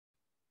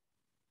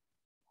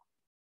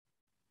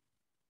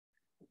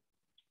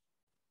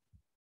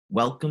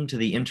Welcome to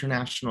the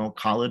International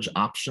College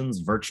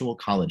Options Virtual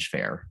College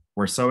Fair.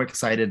 We're so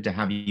excited to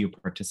have you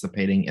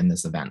participating in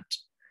this event.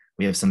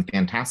 We have some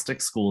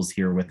fantastic schools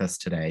here with us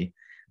today.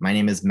 My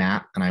name is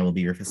Matt and I will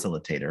be your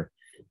facilitator.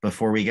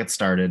 Before we get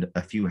started,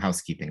 a few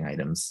housekeeping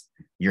items.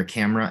 Your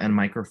camera and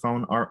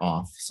microphone are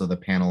off so the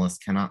panelists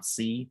cannot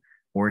see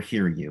or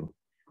hear you.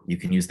 You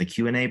can use the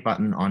Q&A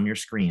button on your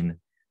screen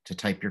to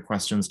type your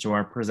questions to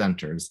our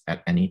presenters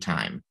at any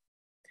time.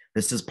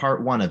 This is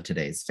part one of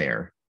today's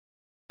fair.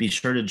 Be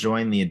sure to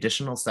join the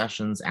additional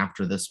sessions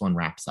after this one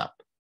wraps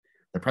up.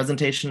 The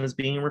presentation is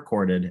being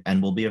recorded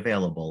and will be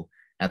available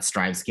at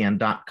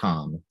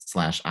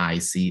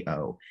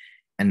strivescan.com/ICO.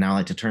 And now I'd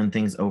like to turn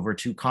things over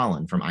to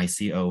Colin from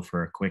ICO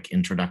for a quick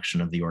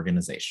introduction of the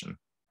organization.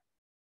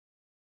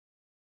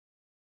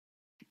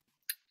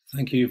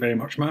 Thank you very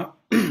much, Matt.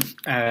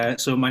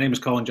 So my name is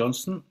Colin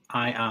Johnston.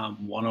 I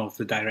am one of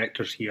the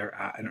directors here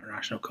at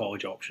International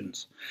College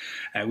Options.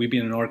 We've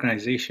been an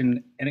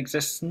organisation in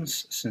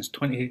existence since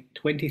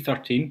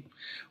 2013.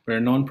 We're a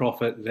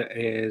non-profit that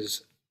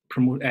is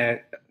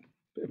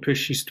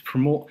pushes to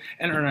promote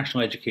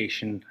international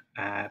education,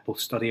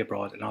 both study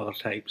abroad and other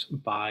types,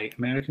 by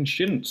American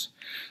students.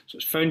 So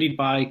it's founded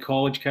by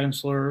college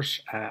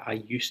counsellors.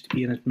 I used to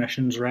be an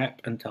admissions rep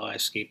until I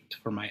escaped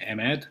for my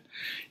MEd.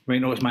 You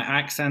might notice my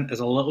accent is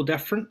a little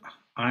different.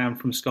 I am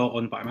from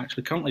Scotland, but I'm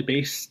actually currently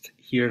based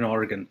here in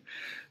Oregon.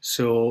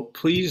 So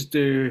please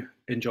do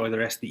enjoy the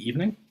rest of the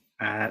evening.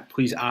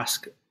 Please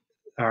ask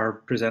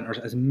our presenters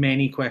as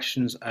many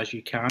questions as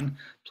you can.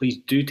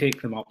 Please do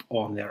take them up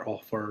on their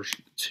offers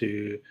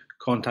to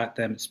contact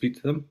them and speak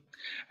to them.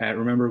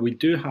 Remember, we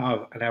do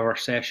have an hour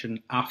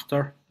session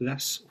after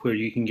this where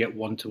you can get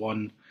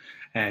one-to-one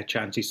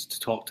chances to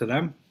talk to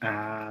them.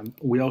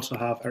 We also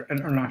have our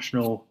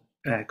International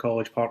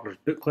College Partners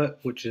booklet,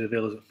 which is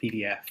available as a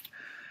PDF.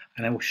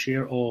 And I will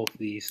share all of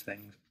these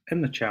things in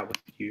the chat with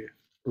you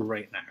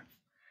right now.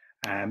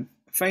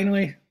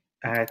 Finally,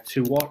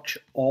 to watch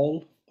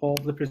all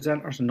of the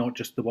presenters and not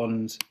just the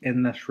ones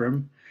in this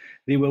room,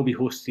 they will be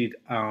hosted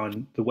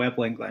on the web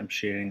link that I'm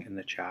sharing in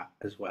the chat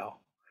as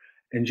well.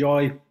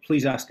 Enjoy,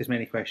 please ask as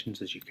many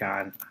questions as you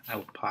can. I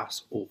will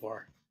pass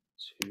over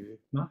to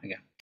Matt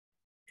again.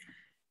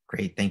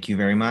 Great, thank you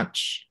very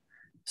much.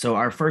 So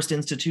our first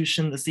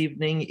institution this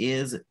evening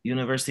is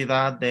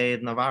Universidad de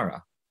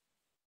Navarra.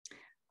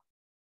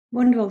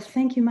 Wonderful,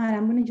 thank you, Matt.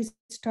 I'm going to just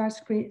start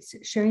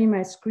sharing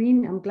my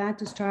screen. I'm glad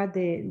to start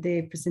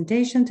the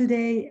presentation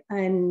today.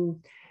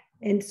 And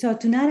so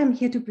tonight I'm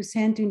here to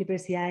present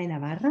Universidad de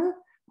Navarra.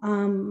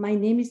 My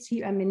name is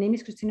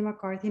Christina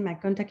McCarthy. My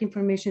contact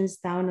information is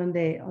down on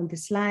the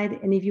slide.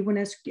 And if you want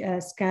to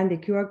scan the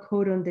QR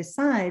code on the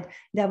side,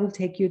 that will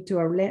take you to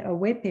a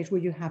webpage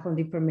where you have all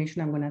the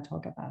information I'm going to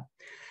talk about.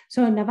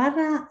 So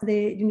Navarra,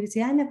 the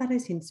Universidad de Navarra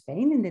is in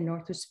Spain, in the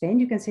north of Spain.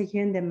 You can see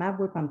here in the map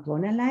where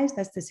Pamplona lies.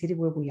 That's the city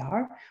where we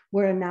are.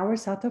 We're an hour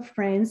south of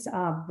France,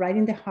 right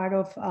in the heart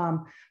of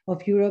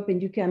Europe.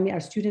 And our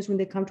students, when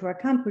they come to our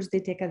campus,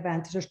 they take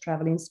advantage of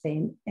traveling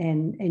Spain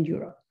and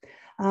Europe.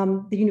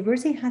 The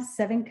university has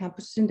 7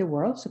 campuses in the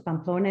world. So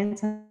Pamplona and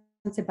San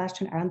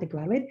Sebastian are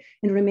undergraduate,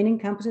 and the remaining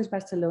campuses,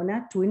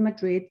 Barcelona, 2 in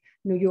Madrid,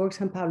 New York,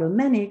 Sao Paulo,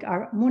 Munich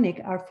are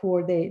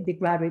for the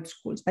graduate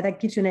schools. But that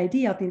gives you an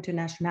idea of the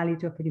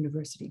internationality of the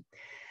university.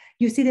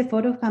 You see the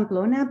photo of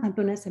Pamplona.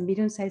 Pamplona is a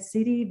medium-sized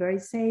city, very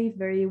safe,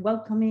 very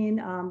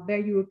welcoming,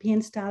 very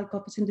European style,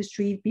 coffees in the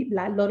street,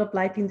 a lot of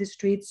life in the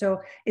street.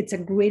 So it's a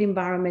great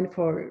environment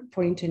for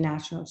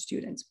international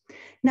students.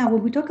 Now,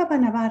 when we talk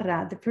about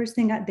Navarra, the first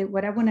thing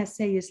what I want to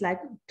say is like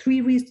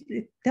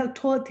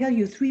tell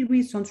you 3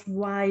 reasons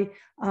why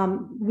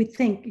we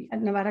think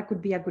Navarra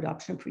could be a good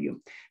option for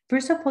you.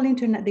 First of all, the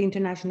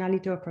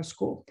internationality of our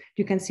school.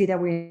 You can see that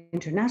we're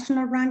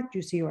international ranked.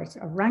 You see our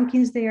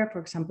rankings there. For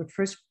example,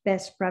 first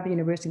best private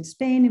university in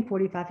Spain and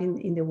 45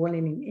 in the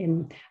world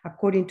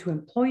according to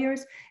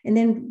employers. And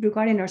then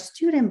regarding our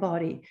student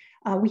body,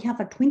 we have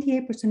a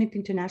 28% of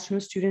international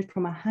students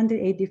from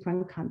 108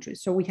 different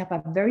countries. So we have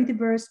a very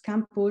diverse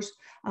campus,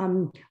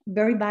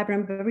 very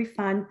vibrant, very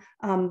fun.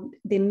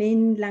 The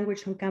main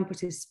language on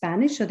campus is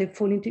Spanish, so the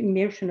full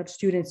immersion of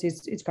students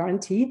is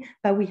guaranteed.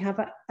 But we have,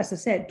 as I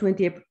said,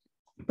 28%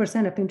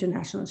 of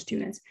international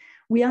students.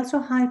 We also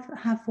have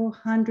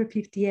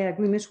 458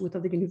 agreements with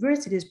other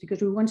universities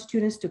because we want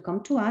students to come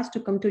to us, to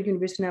come to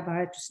University of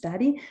Navarra to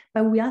study,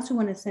 but we also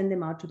want to send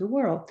them out to the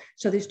world.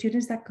 So the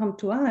students that come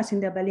to us in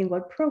the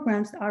bilingual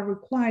programs are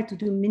required to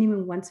do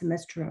minimum 1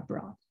 semester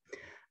abroad.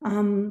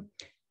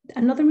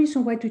 Another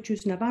reason why to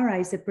choose Navarra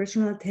is the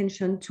personal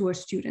attention to our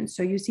students.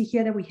 So you see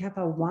here that we have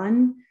a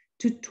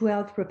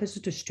 1:12 professor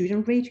to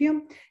student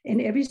ratio,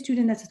 and every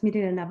student that's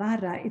admitted in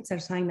Navarra, it's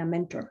assigned a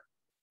mentor.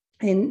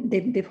 And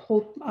the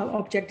whole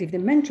objective, the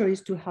mentor, is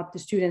to help the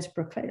students,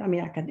 from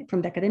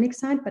the academic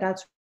side, but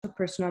also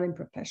personal and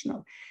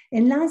professional.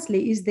 And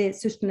lastly is the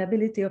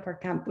sustainability of our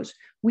campus.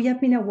 We have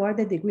been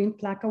awarded the Green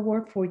Plaque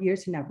Award 4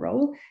 years in a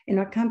row, and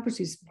our campus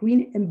is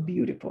green and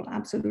beautiful,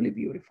 absolutely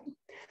beautiful.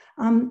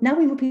 Now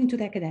we move into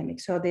the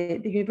academics. So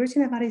the University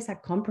of Navarra is a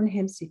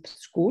comprehensive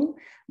school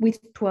with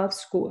 12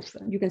 schools.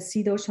 You can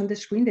see those on the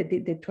screen,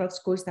 the 12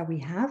 schools that we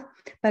have,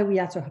 but we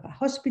also have a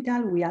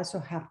hospital, we also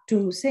have 2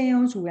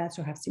 museums, we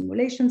also have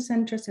simulation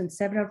centers and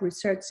several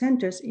research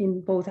centers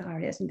in both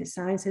areas, in the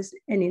sciences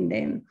and in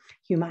the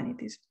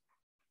humanities.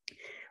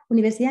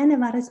 Universidad de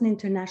Navarra is an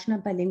international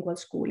bilingual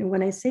school. And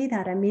when I say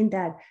that, I mean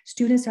that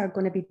students are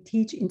going to be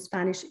taught in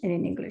Spanish and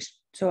in English.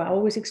 So I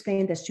always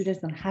explain that students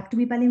don't have to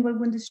be bilingual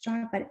when they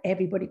start, but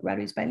everybody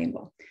graduates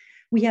bilingual.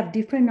 We have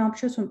different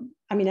options.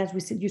 I mean, as we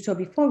said, you saw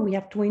before, we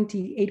have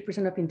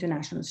 28% of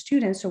international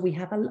students. So we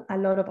have a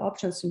lot of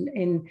options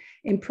in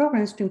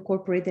programs to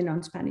incorporate the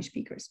non-Spanish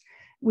speakers.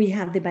 We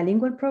have the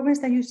bilingual programs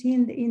that you see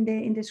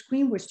in the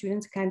screen, where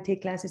students can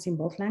take classes in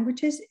both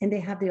languages, and they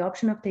have the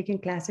option of taking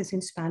classes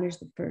in Spanish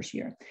the first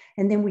year.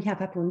 And then we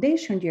have a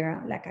foundation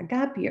year, like a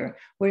gap year,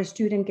 where a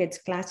student gets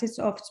classes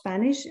of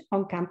Spanish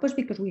on campus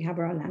because we have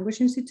our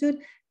language institute,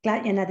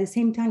 and at the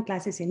same time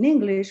classes in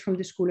English from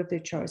the school of their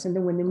choice. And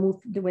then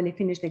when they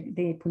finish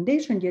the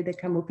foundation year, they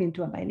can move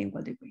into a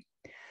bilingual degree.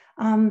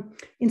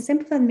 In terms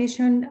of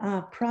admission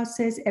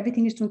process,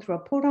 everything is done through a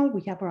portal.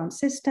 We have our own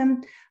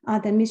system.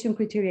 The admission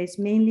criteria is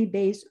mainly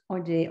based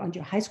on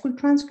your high school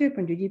transcript,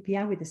 on your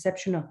GPA, with the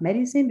exception of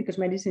medicine, because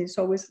medicine is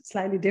always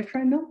slightly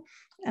different.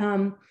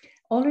 No?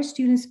 All our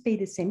students pay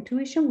the same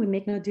tuition. We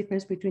make no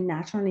difference between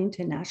national and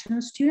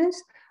international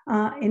students.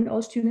 And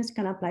all students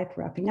can apply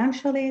for a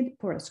financial aid,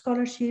 for a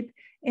scholarship.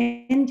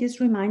 And just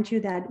remind you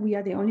that we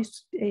are the only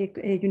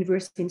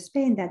university in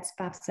Spain that's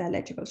FAFSA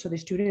eligible. So the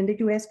student in the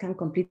US can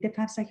complete the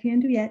FAFSA here in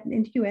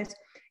the US,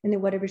 and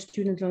then whatever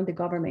student loan the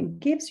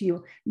government gives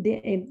you,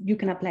 you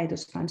can apply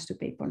those funds to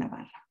pay for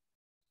Navarra.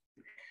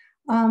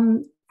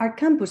 Our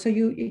campus, so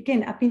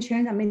again, I've been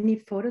sharing many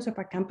photos of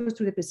our campus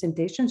through the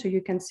presentation, so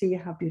you can see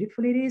how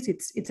beautiful it is.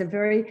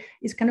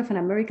 It's kind of an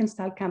American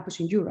style campus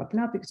in Europe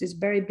now, because it's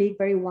very big,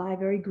 very wide,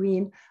 very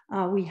green.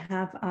 We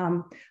have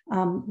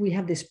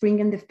the spring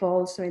and the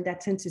fall, so in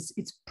that sense,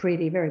 it's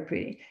pretty, very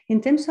pretty.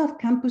 In terms of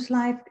campus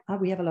life,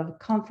 we have a lot of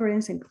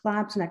conference and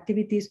clubs and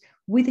activities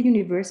with the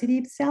university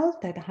itself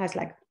that has,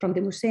 like, from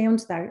the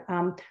museums that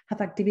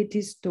have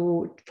activities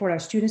for our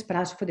students, but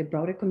also for the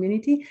broader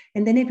community.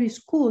 And then every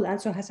school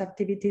also has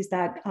activities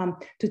that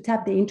to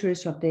tap the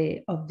interest of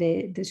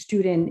the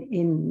student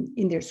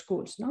in their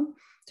schools. No?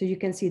 So you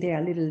can see there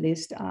a little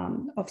list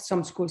of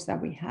some schools that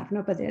we have.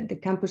 No? But the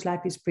campus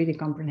life is pretty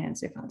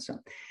comprehensive also.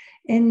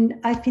 And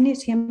I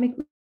finished here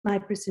my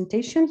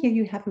presentation. Here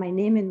you have my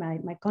name and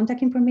my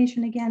contact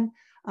information again.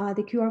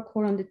 The QR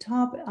code on the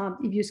top.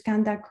 If you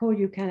scan that code,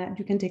 you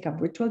can take a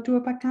virtual tour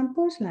of our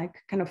campus, like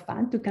kind of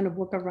fun to kind of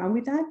walk around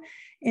with that.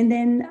 And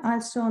then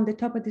also on the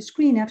top of the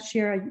screen, I've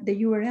shared the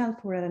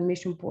URL for an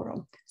admission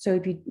portal. So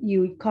if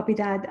you copy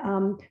that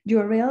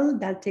URL,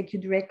 that'll take you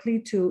directly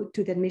to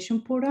the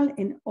admission portal,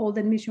 and all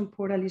the admission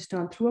portal is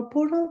done through a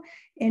portal,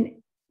 and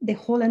the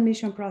whole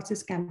admission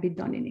process can be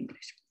done in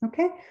English.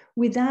 Okay,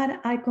 with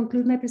that, I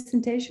conclude my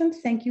presentation.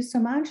 Thank you so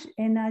much.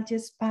 And I'll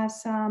just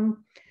pass to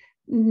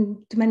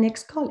my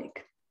next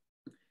colleague.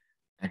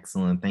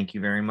 Excellent, thank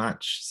you very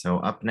much. So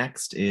up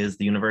next is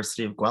the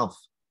University of Guelph.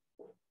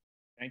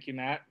 Thank you,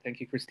 Matt. Thank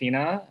you,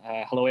 Christina.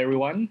 Hello,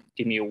 everyone.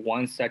 Give me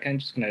 1 second.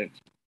 Just gonna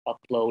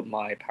upload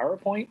my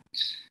PowerPoint.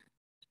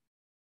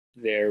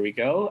 There we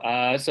go.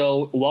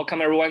 So welcome,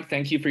 everyone.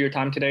 Thank you for your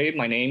time today.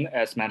 My name,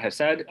 as Matt has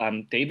said,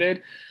 I'm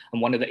David.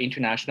 I'm one of the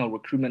international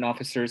recruitment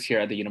officers here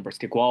at the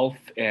University of Guelph.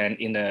 And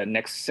in the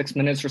next 6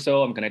 minutes or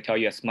so, I'm gonna tell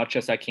you as much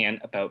as I can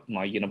about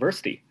my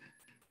university.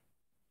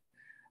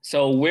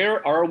 So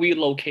where are we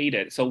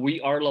located? So we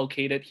are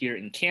located here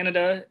in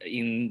Canada,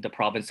 in the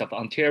province of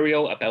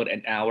Ontario, about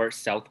an hour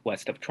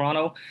southwest of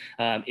Toronto,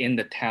 in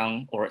the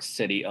town or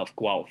city of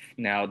Guelph.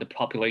 Now, the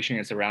population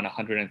is around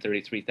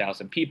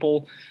 133,000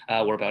 people.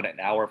 We're about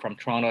an hour from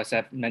Toronto, as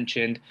I've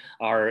mentioned.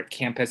 Our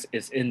campus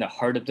is in the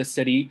heart of the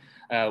city.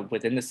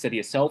 Within the city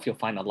itself, you'll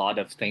find a lot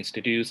of things to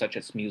do, such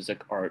as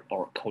music, art,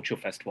 or cultural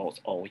festivals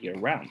all year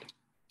round.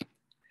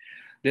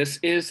 This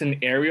is an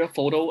area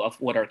photo of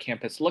what our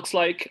campus looks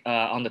like.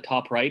 On the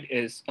top right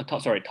is,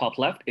 top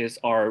left is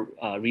our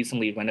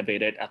recently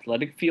renovated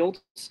athletic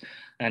fields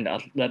and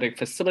athletic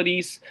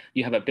facilities.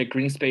 You have a big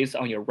green space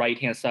on your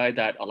right-hand side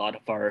that a lot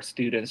of our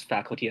students,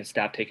 faculty, and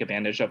staff take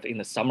advantage of in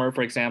the summer,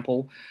 for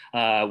example.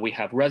 We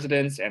have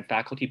residence and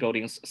faculty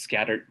buildings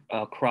scattered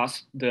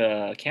across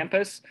the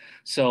campus.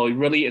 So it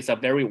really is a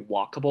very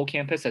walkable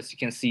campus. As you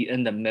can see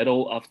in the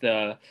middle of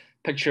the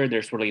picture,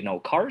 there's really no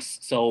cars.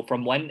 So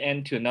from one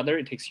end to another,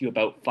 it takes you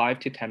about 5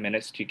 to 10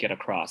 minutes to get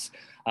across.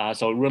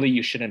 So really,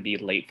 you shouldn't be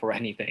late for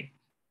anything.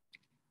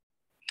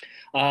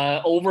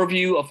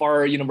 Overview of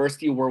our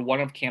university, we're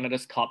one of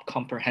Canada's top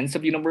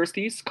comprehensive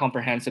universities.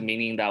 Comprehensive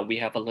meaning that we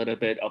have a little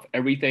bit of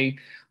everything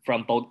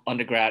from both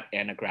undergrad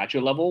and a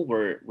graduate level.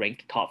 We're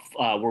ranked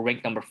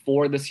number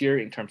 4 this year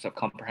in terms of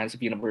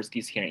comprehensive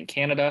universities here in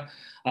Canada.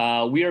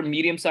 We are a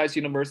medium-sized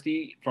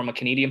university from a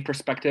Canadian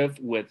perspective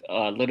with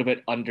a little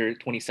bit under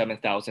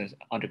 27,000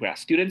 undergrad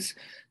students.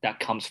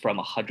 That comes from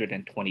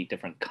 120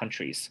 different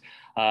countries.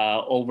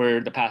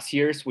 Over the past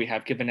years, we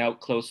have given out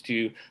close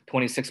to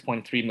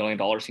 $26.3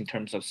 million in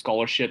terms of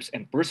scholarships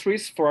and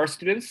bursaries for our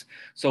students.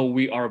 So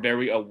we are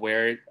very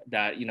aware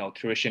that,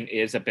 tuition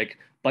is a big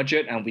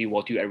budget, and we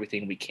will do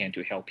everything we can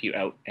to help you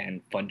out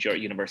and fund your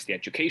university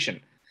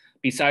education.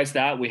 Besides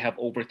that, we have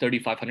over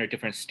 3,500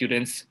 different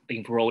students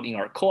enrolled in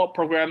our co-op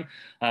program,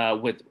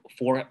 with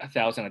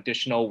 4,000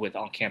 additional with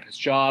on-campus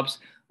jobs,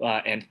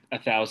 and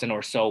 1,000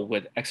 or so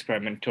with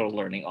experimental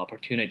learning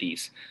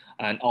opportunities.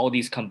 And all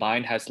these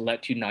combined has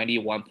led to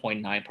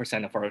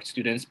 91.9% of our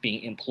students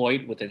being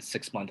employed within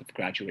 6 months of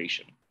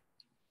graduation.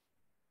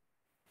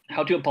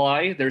 How to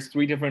apply? There's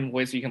 3 different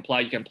ways you can apply.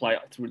 You can apply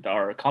through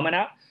our Common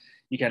App.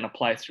 You can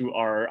apply through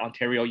our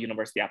Ontario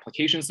University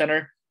Application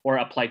Center, or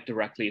apply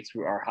directly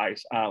through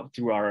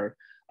our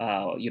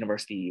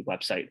university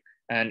website.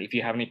 And if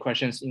you have any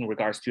questions in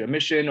regards to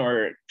admission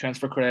or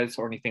transfer credits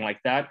or anything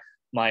like that,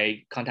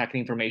 my contact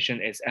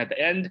information is at the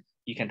end.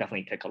 You can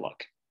definitely take a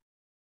look.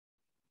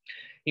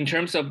 In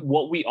terms of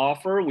what we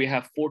offer, we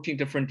have 14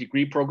 different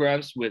degree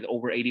programs with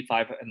over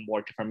 85 and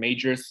more different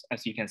majors.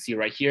 As you can see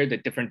right here, the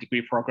different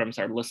degree programs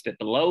are listed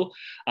below.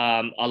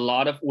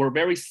 We're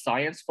very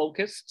science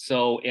focused.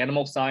 So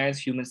animal science,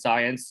 human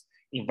science,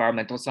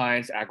 environmental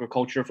science,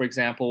 agriculture, for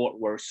example,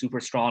 we're super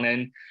strong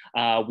in.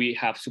 We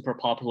have super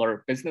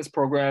popular business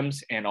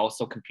programs and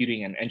also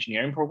computing and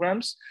engineering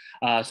programs.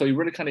 So it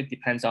really kind of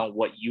depends on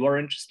what you are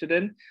interested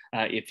in.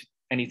 If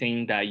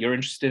anything that you're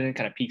interested in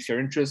kind of piques your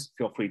interest,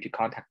 feel free to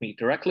contact me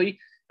directly,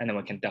 and then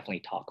we can definitely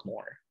talk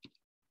more.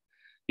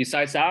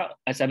 Besides that,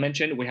 as I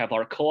mentioned, we have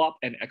our co-op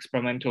and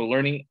experimental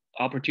learning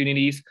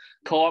opportunities.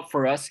 Co-op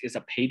for us is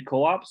a paid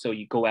co-op. So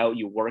you go out,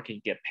 you work, and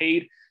you get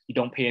paid. You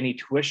don't pay any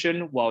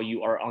tuition while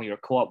you are on your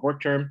co-op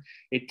work term.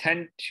 It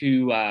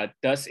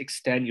does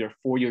extend your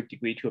 4-year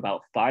degree to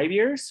about 5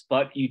 years,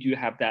 but you do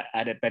have that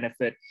added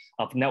benefit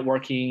of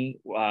networking,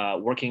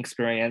 working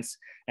experience,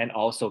 and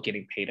also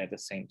getting paid at the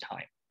same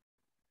time.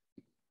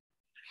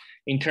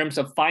 In terms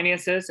of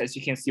finances, as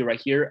you can see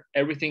right here,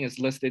 everything is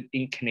listed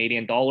in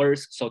Canadian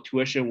dollars. So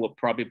tuition will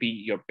probably be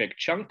your big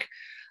chunk.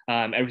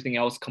 Everything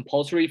else,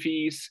 compulsory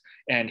fees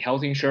and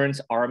health insurance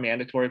are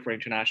mandatory for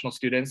international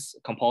students.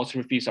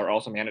 Compulsory fees are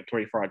also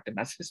mandatory for our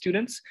domestic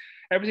students.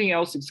 Everything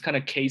else is kind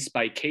of case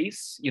by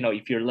case.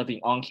 If you're living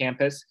on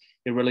campus,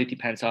 it really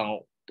depends on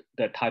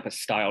the type of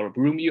style of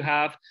room you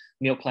have,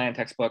 meal plan,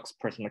 textbooks,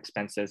 personal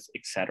expenses,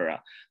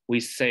 etc. We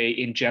say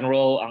in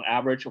general, on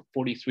average,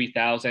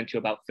 43,000 to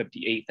about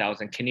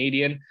 58,000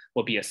 Canadian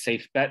will be a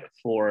safe bet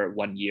for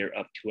 1 year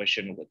of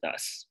tuition with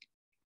us.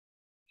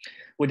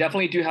 We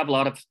definitely do have a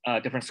lot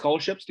of different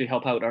scholarships to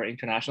help out our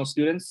international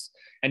students,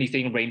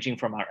 anything ranging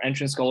from our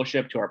entrance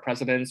scholarship to our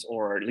president's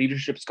or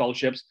leadership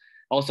scholarships.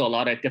 Also, a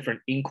lot of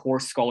different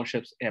in-course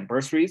scholarships and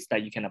bursaries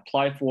that you can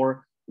apply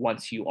for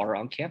once you are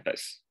on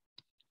campus.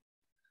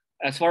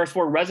 As far as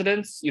for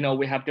residents,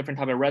 we have different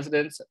type of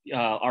residents.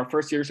 Our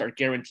first years are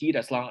guaranteed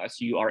as long as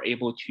you are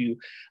able to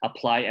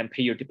apply and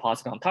pay your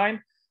deposit on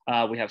time.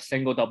 We have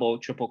single, double,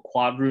 triple,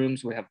 quad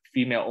rooms. We have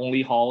female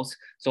only halls.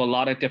 So a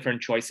lot of different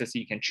choices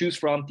you can choose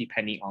from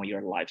depending on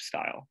your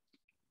lifestyle.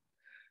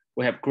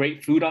 We have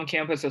great food on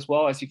campus as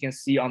well. As you can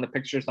see on the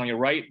pictures on your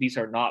right, these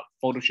are not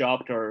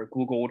photoshopped or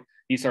Googled.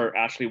 These are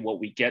actually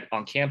what we get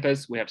on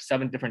campus. We have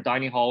 7 different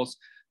dining halls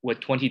with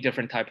 20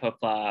 different type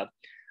of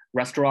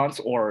restaurants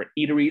or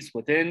eateries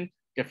within,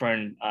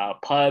 different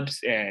pubs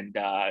and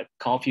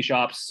coffee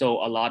shops.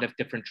 So a lot of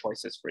different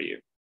choices for you.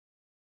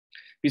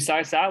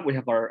 Besides that, we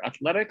have our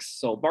athletics,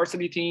 so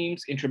varsity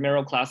teams,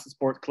 intramural classes,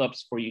 sport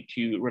clubs for you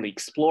to really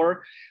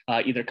explore,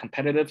 either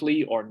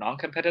competitively or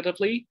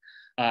non-competitively.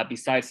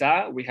 Besides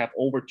that, we have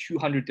over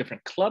 200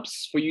 different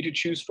clubs for you to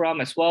choose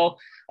from as well.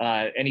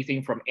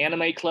 Anything from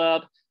anime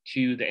club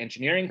to the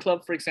engineering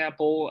club, for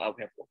example.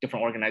 We have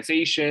different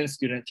organizations,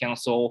 student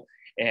council,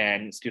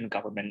 and student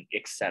government,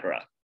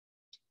 etc.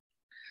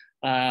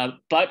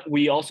 But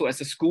we also, as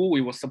a school,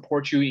 we will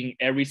support you in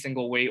every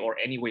single way or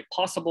any way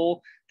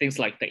possible. Things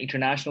like the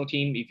international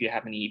team, if you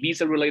have any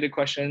visa-related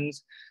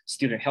questions,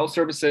 student health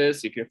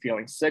services, if you're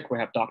feeling sick, we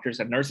have doctors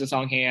and nurses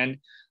on hand,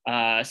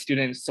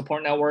 student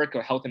support network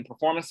or health and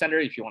performance center,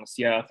 if you want to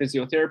see a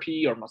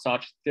physiotherapy or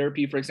massage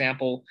therapy, for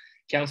example,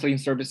 counseling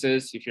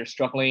services, if you're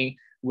struggling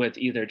with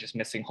either just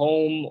missing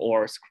home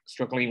or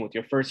struggling with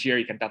your first year,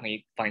 you can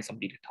definitely find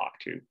somebody to talk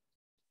to.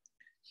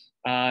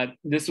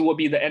 This will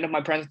be the end of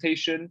my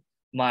presentation.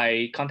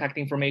 My contact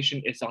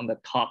information is on the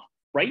top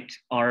right.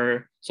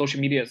 Our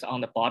social media is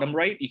on the bottom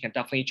right. You can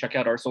definitely check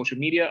out our social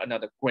media.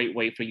 Another great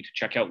way for you to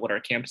check out what our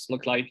campus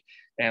look like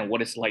and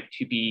what it's like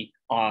to be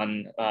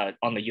on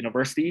the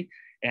university.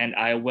 And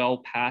I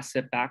will pass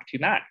it back to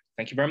Matt.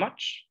 Thank you very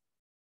much.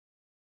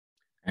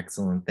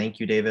 Excellent. Thank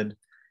you, David.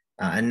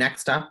 And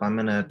next up, I'm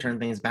going to turn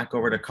things back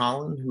over to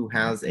Colin, who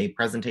has a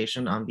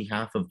presentation on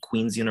behalf of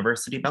Queen's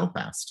University,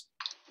 Belfast.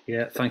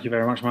 Yeah, thank you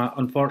very much, Matt.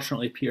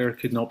 Unfortunately, Peter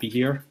could not be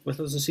here with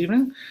us this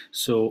evening,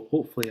 so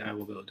hopefully I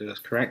will be able to do this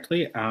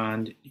correctly,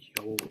 and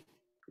you'll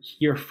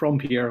hear from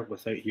Peter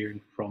without hearing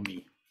from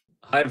me.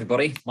 Hi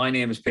everybody, my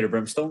name is Peter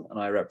Brimstone and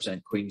I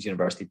represent Queen's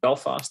University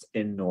Belfast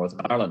in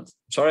Northern Ireland.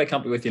 Sorry I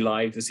can't be with you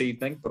live this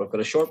evening, but I've got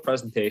a short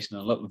presentation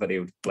and a little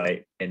video to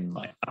play in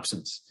my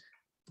absence.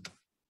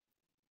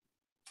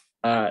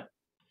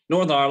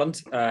 Northern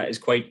Ireland is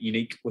quite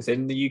unique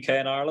within the UK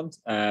and Ireland.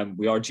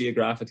 We are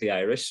geographically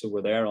Irish, so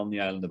we're there on the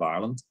island of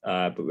Ireland,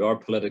 but we are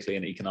politically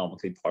and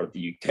economically part of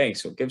the UK,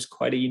 so it gives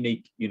quite a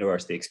unique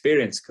university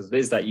experience because it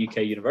is that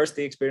UK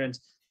university experience,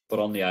 but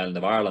on the island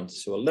of Ireland.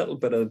 So a little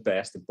bit of the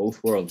best of both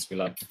worlds, we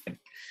like to think.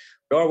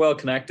 We are well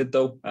connected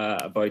though,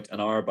 about an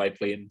hour by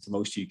plane to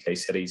most UK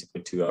cities,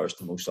 about 2 hours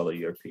to most other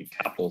European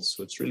capitals.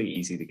 So it's really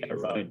easy to get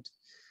around.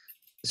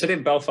 The city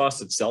of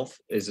Belfast itself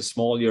is a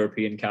small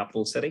European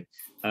capital city.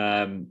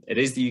 It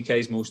is the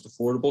UK's most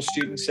affordable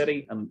student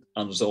city and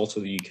is also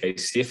the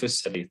UK's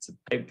safest city. It's a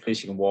type of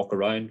place you can walk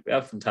around. We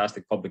have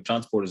fantastic public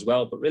transport as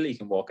well, but really you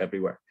can walk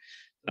everywhere.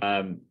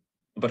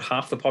 About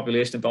half the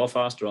population of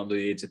Belfast are under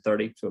the age of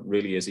 30, so it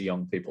really is a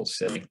young people's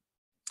city.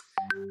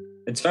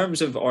 In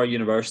terms of our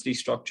university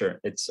structure,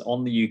 it's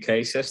on the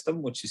UK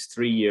system, which is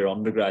 3-year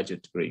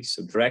undergraduate degrees,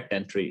 so direct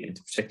entry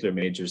into particular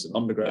majors in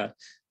undergrad, and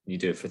you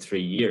do it for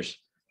 3 years.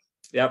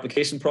 The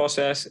application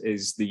process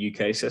is the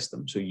UK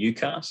system, so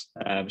UCAS,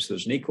 so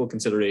there's an equal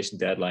consideration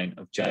deadline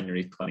of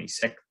January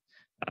 26th,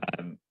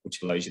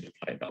 which allows you to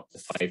apply to up to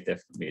 5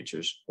 different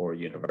majors or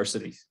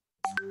universities.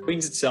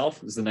 Queen's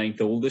itself is the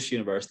 9th oldest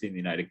university in the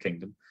United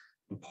Kingdom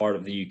and part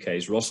of the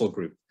UK's Russell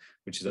Group,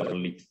 which is an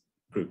elite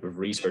group of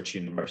research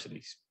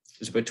universities.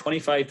 There's about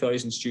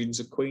 25,000 students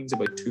at Queen's,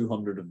 about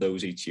 200 of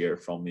those each year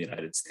from the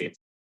United States,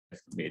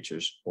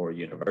 majors or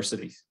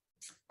universities.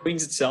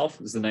 Queen's itself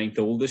is the 9th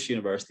oldest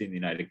university in the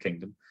United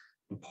Kingdom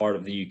and part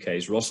of the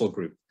UK's Russell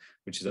Group,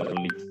 which is an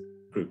elite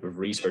group of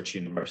research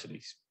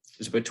universities.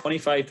 There's about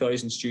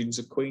 25,000 students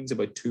at Queen's,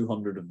 about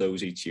 200 of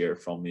those each year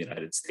from the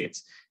United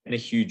States in a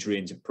huge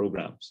range of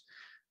programs.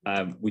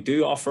 We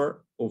do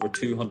offer over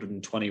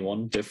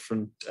 221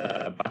 different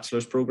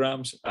bachelor's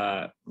programs.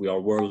 We are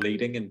world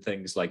leading in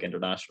things like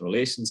international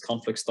relations,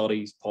 conflict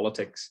studies,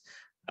 politics,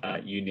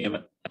 you name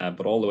it,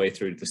 but all the way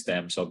through to the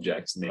STEM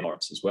subjects and the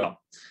arts as well.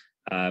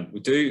 We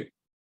do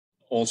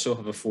also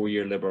have a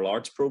 4-year liberal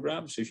arts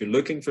program. So if you're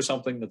looking for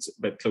something that's a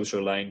bit closer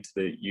aligned to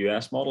the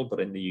US model, but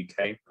in the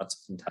UK, that's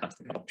a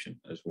fantastic option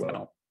as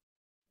well.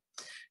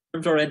 In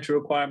terms of our entry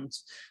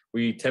requirements,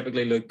 we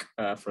typically look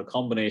for a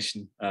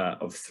combination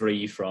of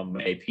 3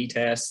 from AP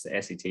tests, the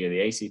SAT or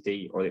the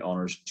ACT, or the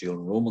honours dual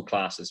enrollment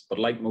classes. But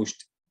like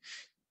most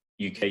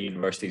UK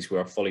universities, we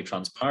are fully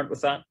transparent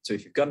with that. So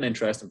if you've got an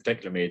interest in a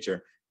particular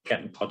major,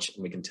 get in touch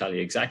and we can tell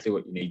you exactly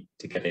what you need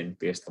to get in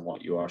based on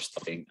what you are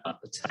studying at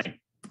the time.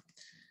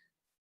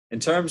 In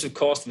terms of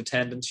cost of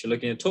attendance, you're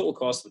looking at a total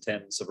cost of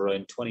attendance of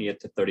around 28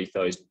 to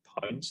 30,000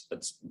 pounds.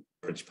 That's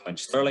British pound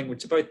sterling,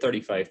 which is about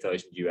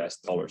 35,000 US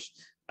dollars.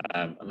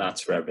 And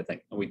that's for everything.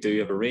 And we do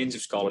have a range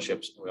of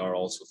scholarships. And we are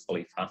also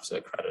fully FAFSA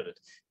accredited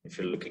if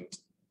you're looking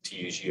to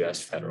use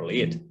US federal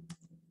aid.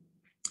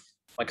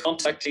 My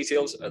contact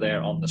details are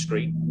there on the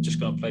screen. I'm just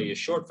going to play you a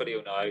short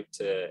video now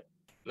to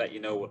let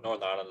you know what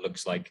Northern Ireland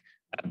looks like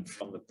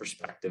from the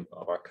perspective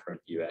of our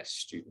current US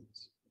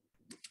students.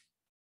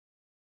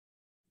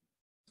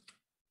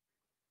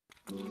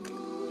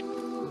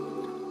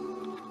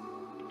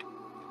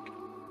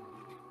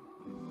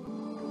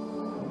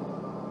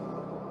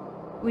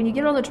 When you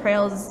get on the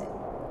trails,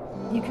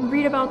 you can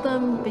read about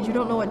them, but you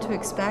don't know what to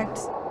expect.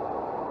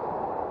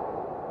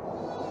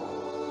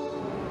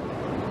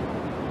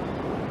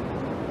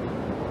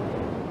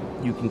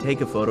 You can take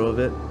a photo of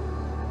it,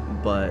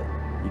 but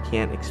you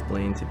can't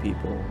explain to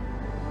people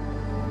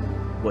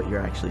what you're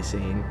actually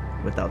seeing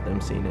without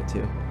them seeing it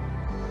too.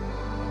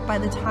 By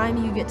the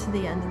time you get to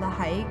the end of the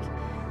hike,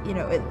 you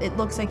know, it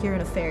looks like you're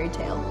in a fairy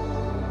tale.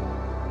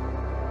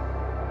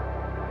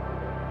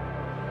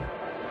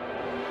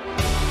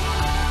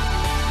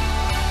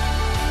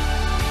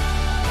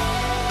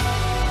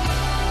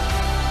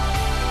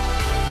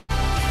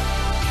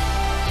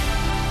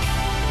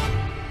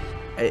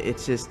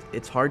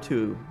 It's hard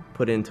to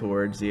put into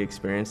words the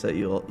experience that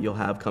you'll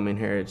have coming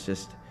here.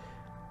 It's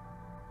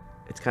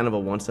kind of a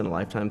once in a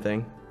lifetime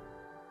thing.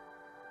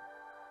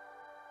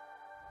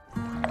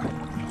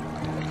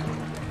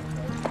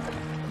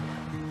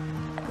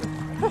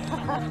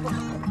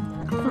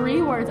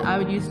 Three words I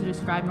would use to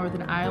describe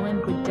Northern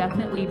Ireland would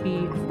definitely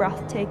be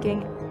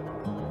Breathtaking.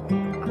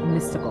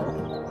 mystical.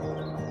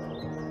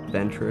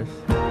 Adventurous.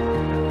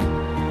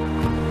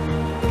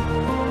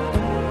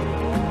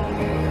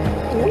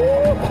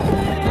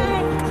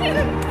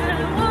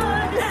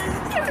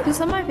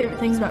 Some of my favorite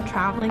things about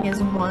traveling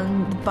is,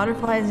 one, the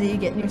butterflies that you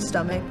get in your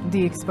stomach.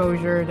 The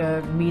exposure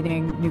to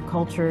meeting new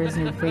cultures,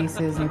 new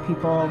faces, new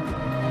people.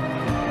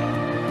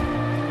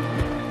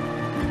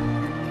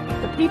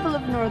 The people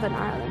of Northern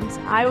Ireland,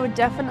 I would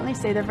definitely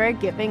say they're very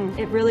giving.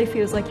 It really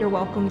feels like you're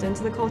welcomed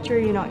into the culture.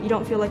 You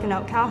don't feel like an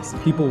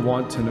outcast. People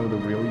want to know the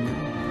real you.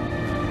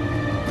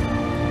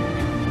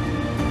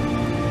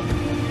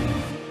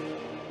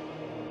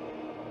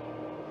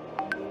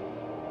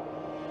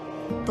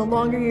 The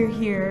longer you're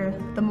here,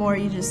 the more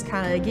you just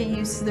kind of get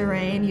used to the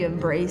rain, you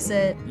embrace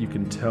it. You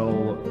can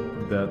tell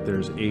that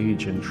there's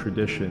age and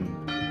tradition.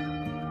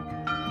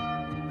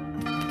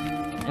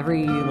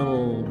 Every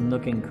little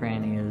nook and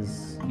cranny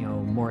is,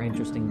 more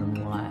interesting than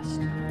the last.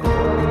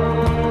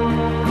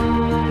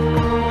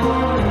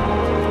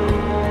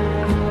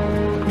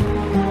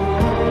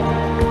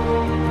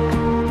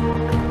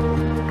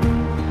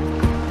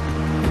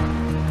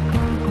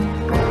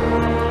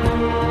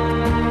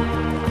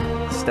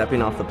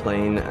 Stepping off the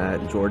plane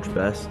at George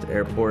Best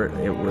Airport,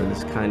 it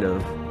was kind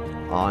of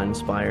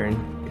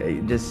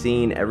awe-inspiring. Just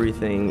seeing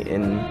everything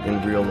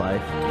in real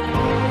life.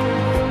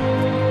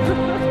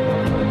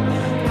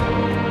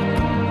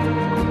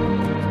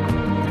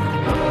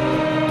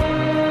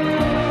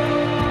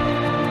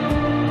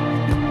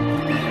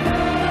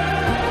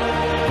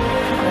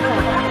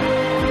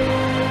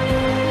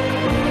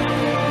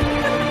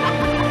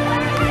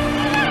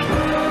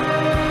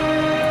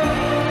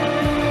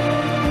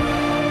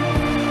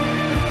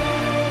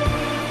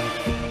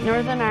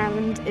 Northern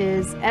Ireland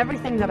is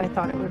everything that I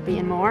thought it would be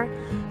and more.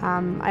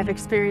 I've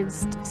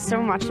experienced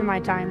so much in my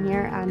time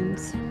here and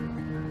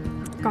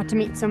got to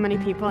meet so many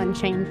people and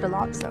changed a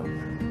lot, so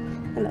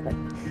I love it.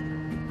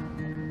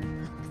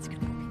 It's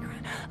gonna make me cry.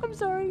 I'm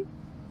sorry.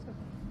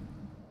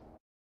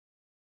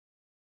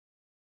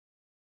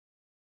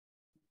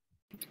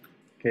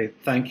 Okay,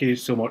 thank you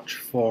so much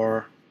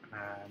for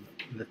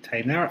the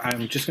time there.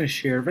 I'm just going to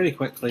share very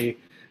quickly,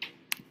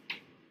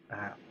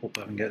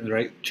 hopefully I'm getting the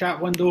right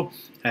chat window,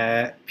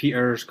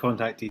 Peter's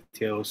contact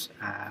details,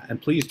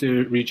 and please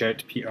do reach out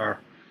to Peter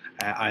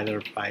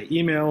either by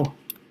email,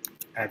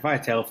 via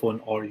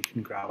telephone, or you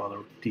can grab other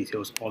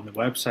details on the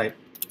website.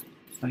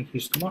 Thank you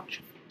so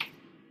much.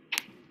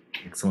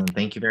 Excellent,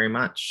 thank you very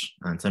much.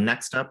 And so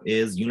next up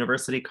is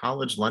University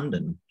College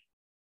London.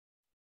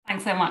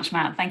 Thanks so much,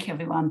 Matt. Thank you,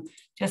 everyone.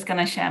 Just going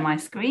to share my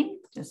screen,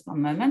 just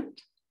one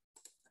moment.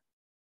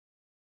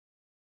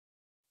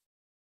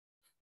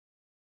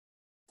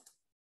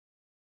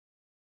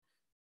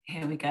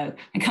 Here we go.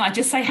 And can I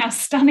just say how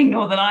stunning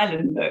Northern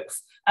Ireland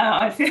looks?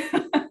 I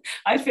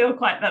feel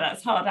quite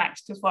that's hard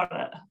act to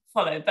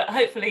follow, but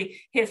hopefully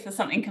here's for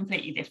something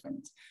completely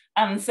different.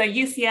 So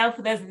UCL,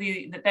 for those of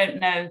you that don't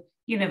know,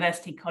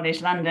 University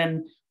College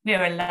London,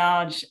 we're a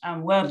large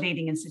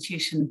world-leading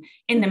institution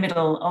in the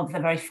middle of the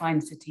very fine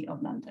city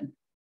of London.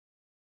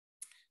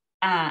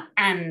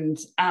 And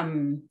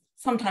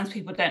sometimes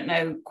people don't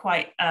know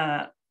quite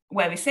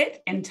where we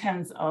sit in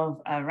terms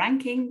of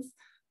rankings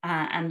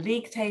and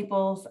league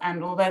tables.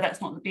 And although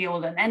that's not the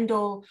be-all and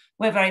end-all,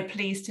 we're very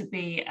pleased to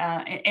be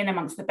in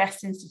amongst the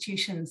best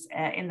institutions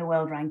in the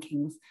world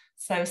rankings.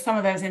 So some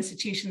of those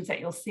institutions that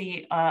you'll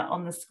see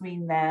on the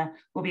screen there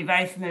will be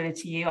very familiar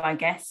to you, I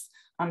guess.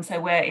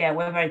 So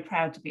we're very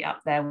proud to be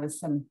up there with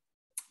some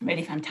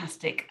really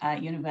fantastic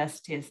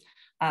universities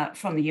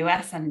from the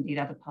US and indeed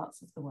other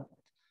parts of the world.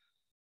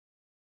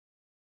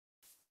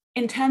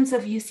 In terms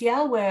of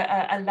UCL, we're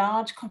a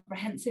large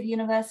comprehensive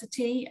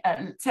university,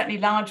 certainly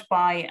large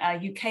by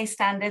UK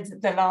standards,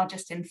 the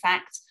largest in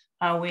fact.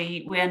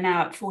 We are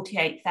now at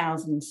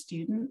 48,000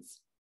 students.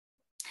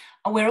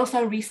 We're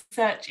also a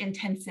research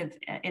intensive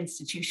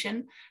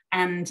institution.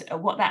 And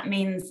what that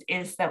means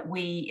is that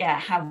we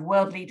have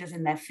world leaders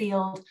in their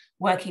field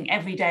working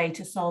every day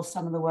to solve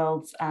some of the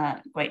world's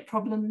great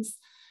problems.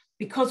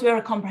 Because we're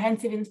a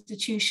comprehensive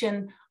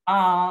institution,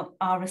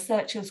 our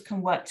researchers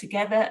can work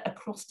together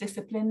across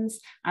disciplines,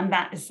 and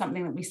that is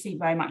something that we see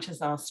very much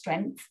as our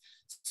strength.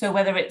 So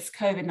whether it's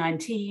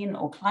COVID-19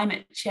 or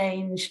climate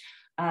change,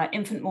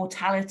 infant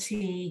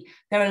mortality,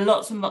 there are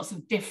lots and lots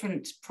of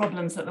different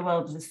problems that the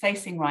world is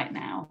facing right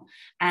now.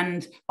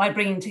 And by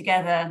bringing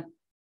together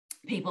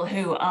people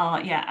who are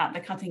at the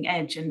cutting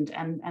edge and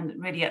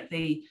really at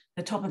the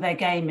top of their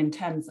game in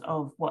terms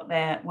of what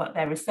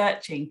they're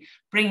researching,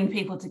 bringing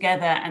people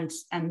together and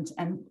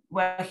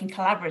working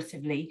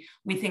collaboratively,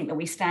 we think that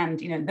we stand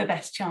the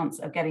best chance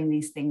of getting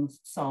these things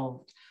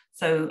solved.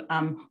 So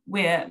I'm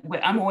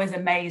always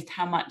amazed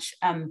how much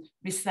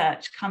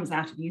research comes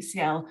out of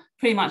UCL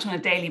pretty much on a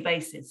daily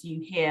basis.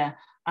 You hear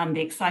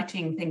the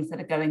exciting things that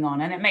are going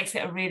on, and it makes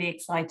it a really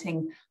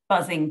exciting,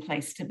 buzzing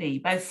place to be,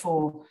 both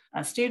for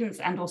students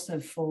and also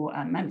for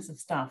members of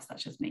staff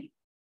such as me.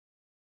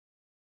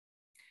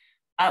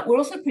 We're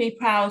also pretty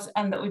proud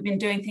that we've been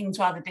doing things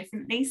rather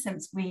differently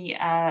since we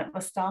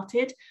were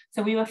started.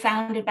 So we were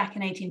founded back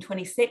in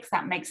 1826.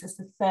 That makes us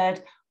the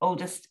third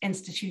oldest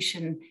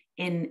institution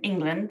in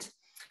England.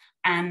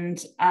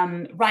 And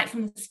right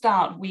from the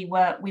start, we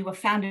were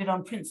founded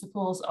on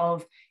principles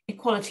of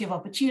equality of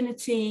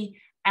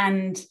opportunity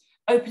and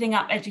opening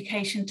up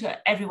education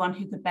to everyone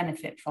who could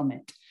benefit from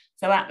it.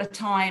 So at the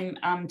time,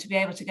 to be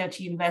able to go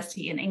to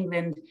university in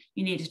England,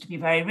 you needed to be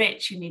very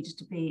rich, you needed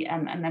to be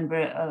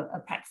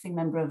a practicing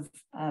member of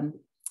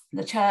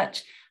the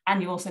church,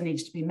 and you also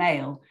needed to be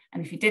male.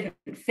 And if you didn't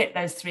fit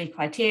those 3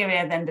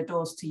 criteria, then the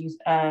doors to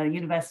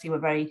university were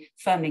very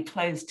firmly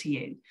closed to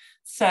you.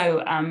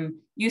 So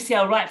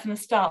UCL right from the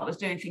start was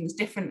doing things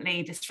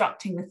differently,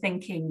 disrupting the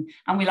thinking,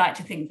 and we like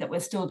to think that we're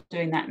still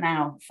doing that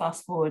now,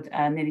 fast forward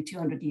nearly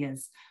 200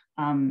 years.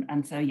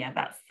 And so, yeah,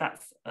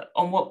 that's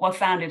on what we're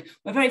founded.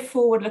 We're a very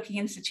forward-looking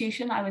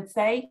institution, I would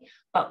say,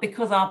 but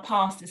because our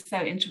past is so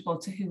integral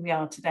to who we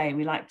are today,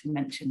 we like to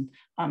mention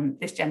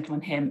this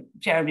gentleman here,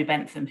 Jeremy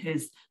Bentham,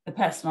 who's the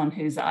person on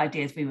whose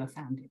ideas we were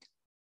founded.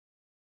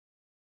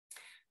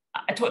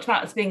 I talked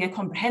about us being a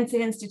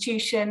comprehensive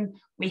institution.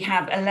 We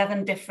have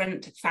 11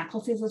 different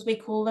faculties, as we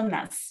call them.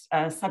 That's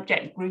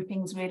subject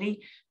groupings,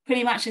 really.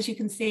 Pretty much, as you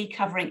can see,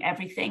 covering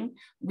everything.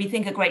 We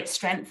think a great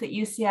strength at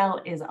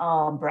UCL is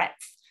our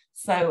breadth.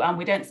 So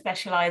we don't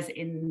specialize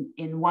in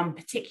one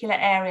particular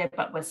area,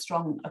 but we're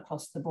strong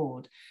across the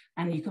board.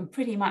 And you can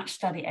pretty much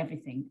study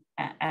everything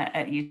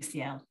at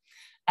UCL.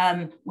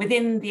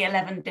 Within the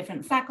 11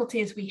 different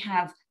faculties, we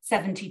have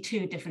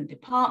 72 different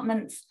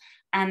departments.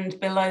 And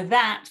below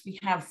that, we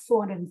have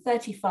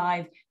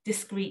 435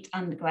 discrete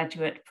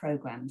undergraduate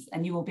programs.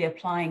 And you will be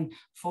applying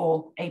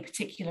for a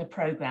particular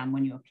program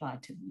when you apply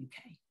to the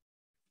UK.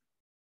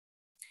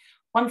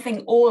 One thing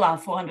all our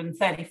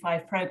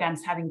 435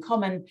 programs have in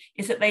common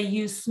is that they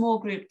use small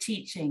group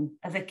teaching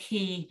as a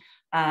key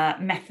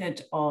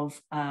method of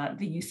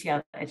the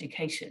UCL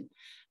education.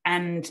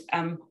 And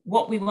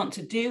what we want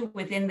to do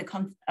within the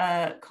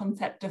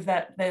concept of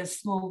those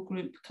small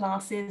group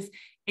classes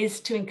is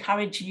to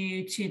encourage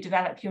you to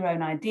develop your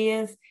own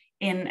ideas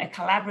in a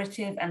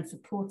collaborative and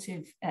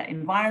supportive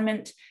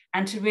environment,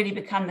 and to really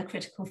become the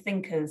critical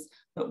thinkers.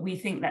 But we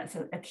think that's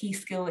a key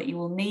skill that you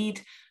will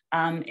need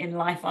in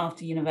life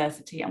after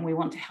university, and we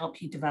want to help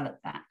you develop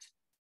that.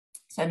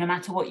 So no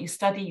matter what you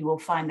study, you will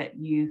find that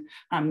you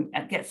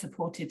get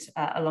supported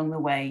along the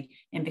way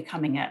in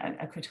becoming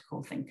a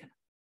critical thinker.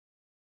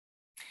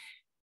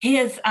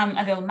 Here's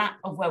a little map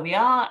of where we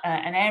are,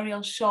 an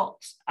aerial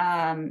shot,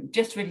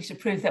 just really to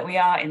prove that we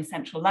are in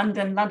central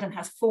London. London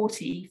has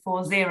 40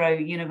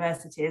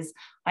 universities.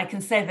 I can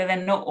say that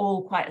they're not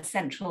all quite as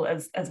central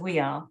as we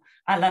are.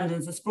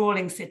 London's a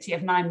sprawling city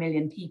of 9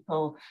 million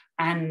people,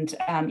 and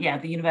yeah,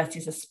 the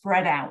universities are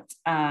spread out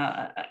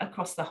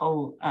across the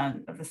whole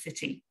of the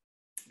city.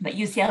 But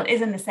UCL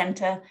is in the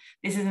centre.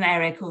 This is an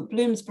area called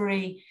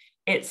Bloomsbury.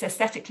 It's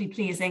aesthetically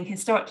pleasing,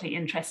 historically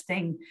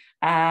interesting,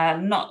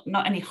 not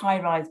any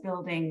high-rise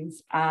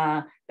buildings.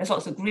 There's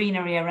lots of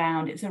greenery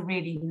around. It's a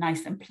really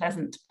nice and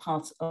pleasant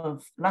part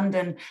of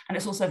London, and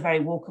it's also very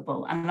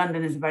walkable. And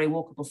London is a very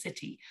walkable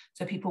city,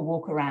 so people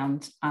walk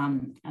around,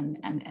 and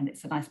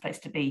it's a nice place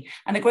to be.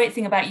 And the great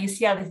thing about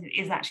UCL is it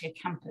is actually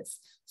a campus.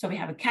 So we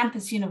have a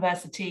campus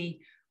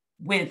university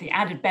with the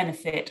added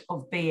benefit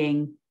of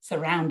being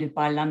surrounded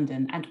by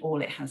London and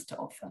all it has to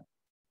offer.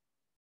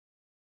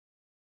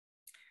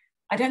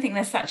 I don't think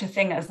there's such a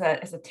thing as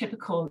a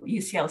typical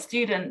UCL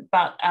student,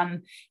 but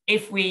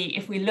if we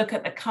look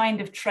at the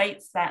kind of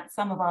traits that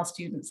some of our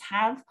students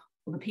have,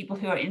 or the people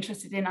who are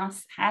interested in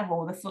us have,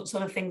 or the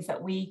sort of things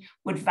that we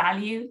would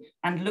value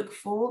and look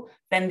for,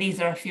 then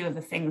these are a few of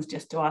the things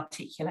just to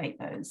articulate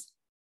those.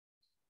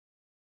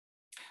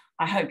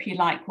 I hope you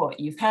like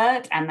what you've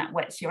heard and that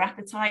whets your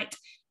appetite.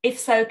 If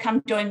so,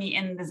 come join me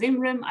in the Zoom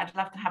room. I'd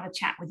love to have a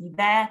chat with you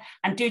there,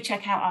 and do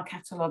check out our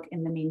catalogue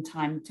in the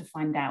meantime to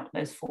find out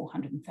those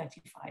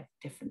 435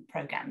 different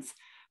programs.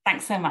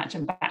 Thanks so much,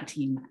 and back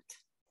to you, Matt.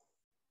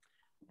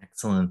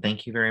 Excellent,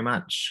 thank you very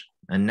much.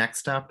 And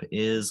next up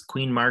is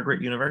Queen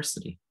Margaret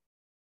University.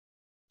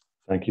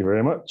 Thank you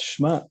very much,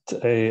 Matt,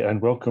 and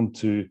welcome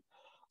to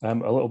a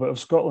little bit of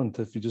Scotland.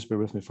 If you just bear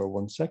with me for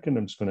 1 second,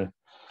 I'm just going to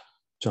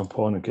jump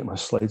on and get my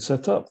slide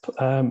set up.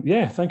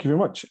 Yeah, thank you very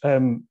much.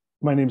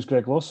 My name is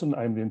Greg Lawson.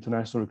 I'm the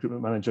International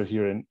Recruitment Manager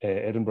here in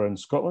Edinburgh in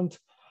Scotland.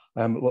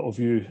 A little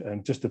view,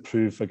 and just to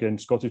prove, again,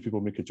 Scottish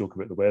people make a joke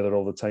about the weather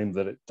all the time,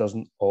 that it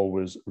doesn't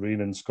always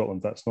rain in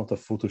Scotland. That's not a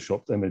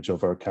photoshopped image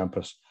of our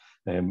campus.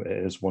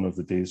 It is one of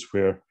the days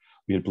where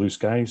we had blue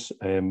skies,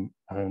 and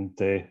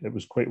it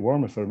was quite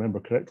warm, if I remember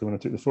correctly, when I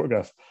took the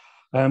photograph.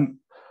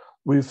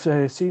 We've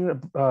seen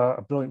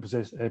a brilliant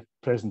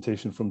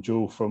presentation from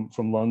Joe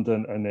from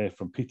London, and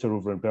from Peter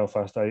over in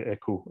Belfast. I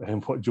echo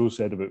what Joe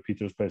said about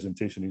Peter's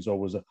presentation. He's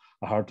always a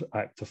hard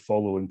act to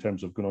follow in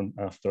terms of going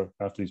on after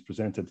he's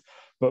presented.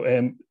 But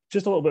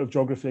just a little bit of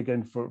geography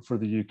again for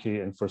the UK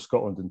and for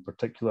Scotland in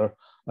particular.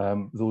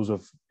 Those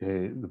of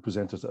the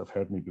presenters that have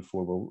heard me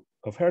before will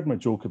have heard my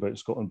joke about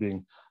Scotland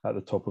being at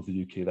the top of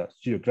the UK. That's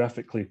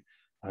geographically,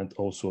 and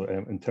also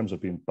in terms of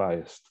being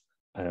biased.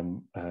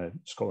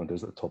 Scotland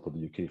is at the top of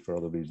the UK for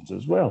other reasons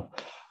as well.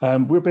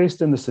 We're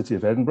based in the city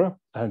of Edinburgh,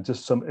 and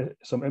just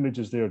some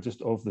images there just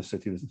of the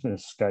city, the kind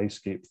of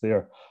skyscape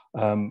there,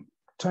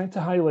 trying to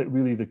highlight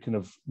really the kind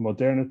of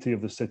modernity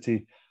of the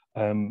city,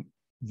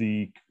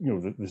 the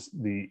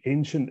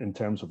ancient in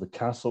terms of the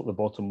castle at the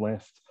bottom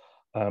left,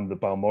 the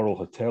Balmoral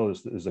Hotel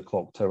is the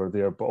clock tower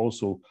there, but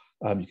also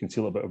you can see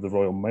a little bit of the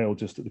Royal Mile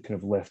just at the kind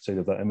of left side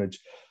of that image.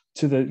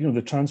 To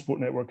the transport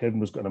network,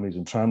 Edinburgh's got an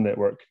amazing tram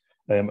network.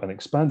 an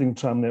expanding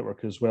tram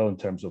network as well in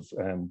terms of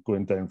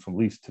going down from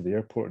Leith to the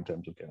airport in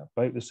terms of getting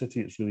about the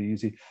city. It's really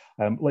easy.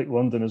 Like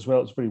London as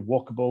well, it's very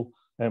walkable.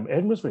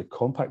 Edinburgh's a very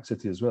compact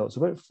city as well. It's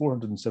about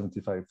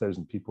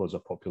 475,000 people as a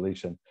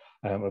population.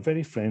 A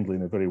very friendly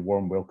and a very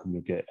warm welcome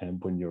you'll get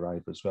when you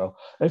arrive as well.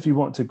 If you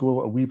want to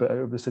go a wee bit out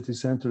of the city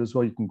centre as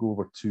well, you can go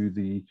over to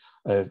the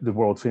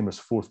world famous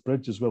Forth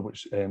Bridge as well,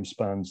 which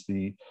spans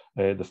the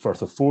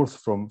Firth of Forth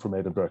from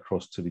Edinburgh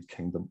across to the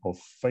Kingdom of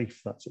Fife.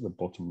 That's at the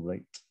bottom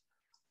right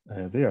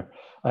there.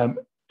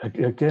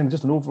 Again,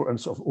 just an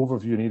sort of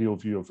overview, an aerial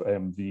view of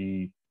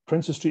the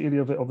Princes Street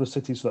area of the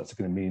city. So that's the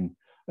kind of main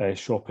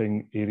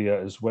shopping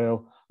area as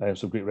well.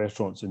 Some great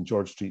restaurants in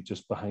George Street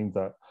just behind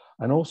that.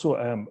 And also,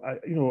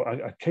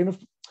 I kind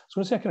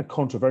of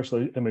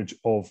controversial image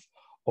of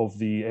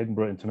the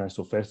Edinburgh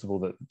International Festival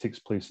that takes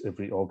place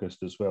every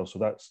August as well. So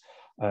that's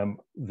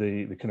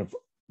the kind of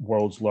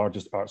world's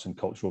largest arts and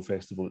cultural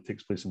festival that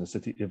takes place in the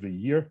city every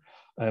year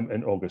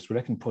in August. We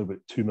reckon probably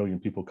about 2 million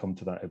people come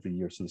to that every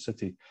year. So the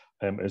city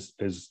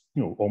is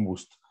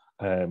almost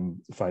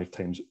 5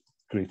 times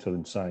greater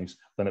in size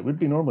than it would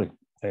be normally,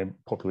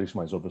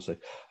 population-wise, obviously.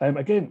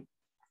 Again,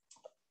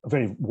 a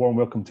very warm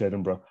welcome to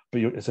Edinburgh,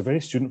 but it's a very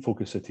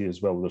student-focused city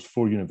as well. There's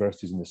 4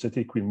 universities in the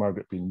city, Queen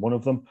Margaret being one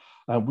of them.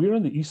 We're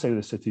on the east side of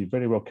the city,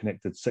 very well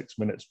connected, 6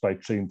 minutes by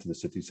train to the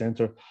city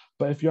centre.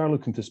 But if you are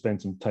looking to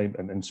spend some time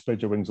and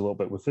spread your wings a little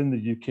bit within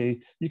the UK,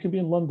 you can be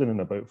in London in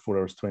about 4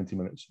 hours, 20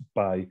 minutes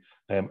by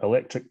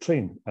electric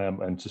train,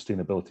 and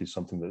sustainability is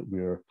something that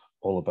we're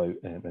all about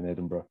in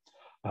Edinburgh.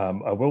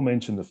 I will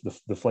mention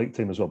the flight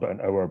time as well, about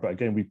an hour, but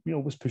again, we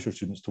always push our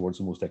students towards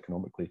the most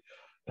economically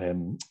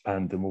and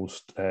the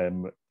most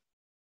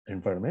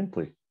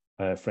environmentally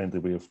friendly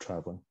way of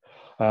travelling.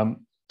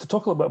 To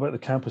talk a little bit about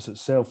the campus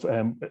itself,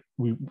 the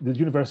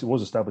university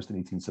was established in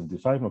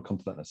 1875, and I'll come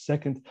to that in a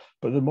second,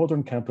 but the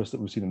modern campus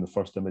that we've seen in the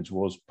first image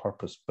was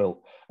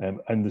purpose-built,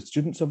 and the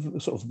students of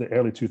sort of the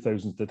early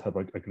 2000s did have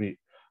a great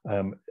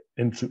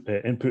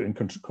input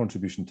and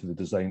contribution to the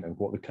design and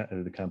what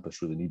the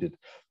campus really needed.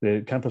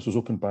 The campus was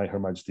opened by Her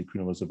Majesty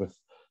Queen Elizabeth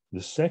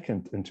II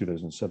in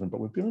 2007, but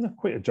we've been on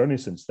quite a journey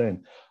since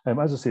then.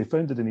 As I say,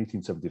 founded in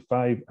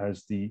 1875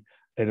 as the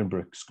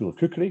Edinburgh School of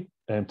Cookery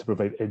to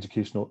provide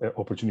educational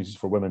opportunities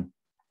for women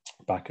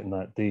back in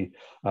that day.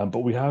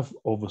 But we have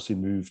obviously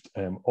moved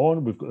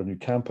on. We've got a new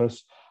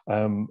campus,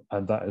 and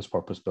that is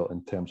purpose-built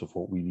in terms of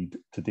what we need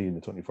today in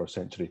the 21st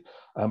century.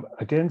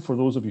 Again, for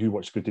those of you who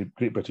watch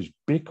Great British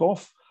Bake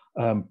Off,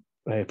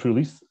 Prue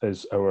Leith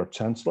is our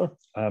Chancellor,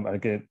 and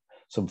again,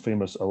 some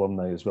famous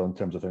alumni as well in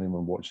terms of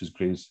anyone watches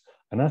Grey's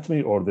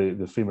Anatomy or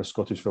the famous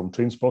Scottish film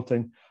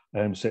Trainspotting,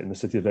 set in the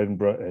city of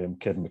Edinburgh.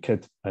 Kevin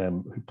McKidd,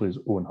 who plays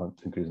Owen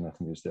Hunt in Grey's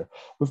Anatomy, is there.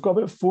 We've got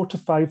about 4,000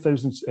 to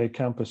 5,000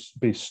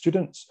 campus-based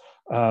students,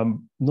 not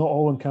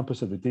all on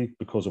campus every day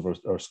because of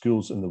our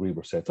schools and the way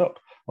we're set up.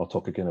 I'll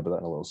talk again about that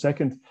in a little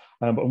second.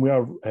 But we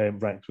are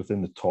ranked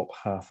within the top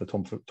half, the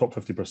top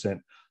 50%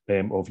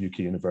 of UK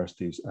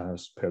universities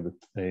as per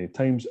the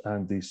Times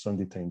and the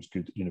Sunday Times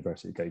Good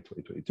University Guide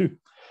 2022.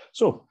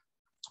 So,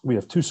 we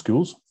have 2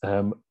 schools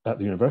at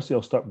the university.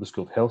 I'll start with the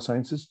School of Health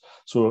Sciences.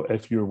 So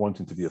if you're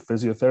wanting to be a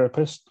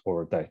physiotherapist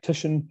or a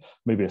dietitian,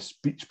 maybe a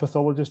speech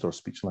pathologist or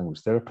speech language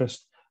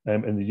therapist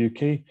in the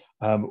UK,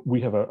 we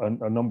have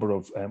a number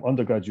of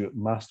undergraduate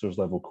master's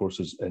level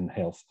courses in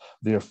health.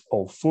 They're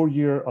all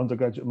 4-year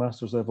undergraduate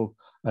master's level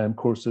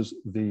courses.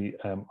 They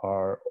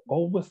are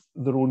all with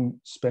their own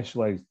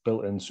specialised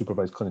built-in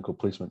supervised clinical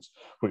placements,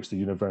 which the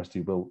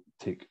university will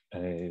take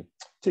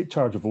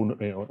charge of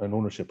and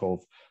ownership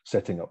of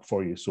setting up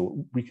for you.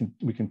 So we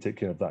can take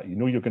care of that. You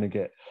know, you're going to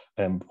get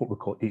what we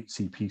call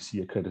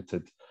HCPC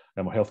accredited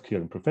Healthcare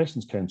and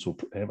Professions Council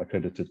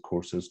accredited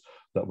courses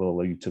that will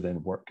allow you to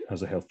then work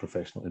as a health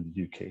professional in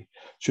the UK.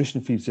 Tuition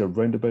fees are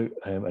roundabout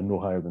and no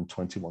higher than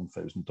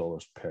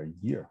 $21,000 per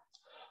year.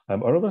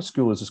 Our other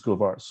school is the School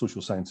of Arts,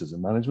 Social Sciences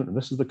and Management, and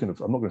this is the kind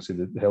of, I'm not going to say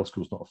that the health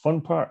school is not a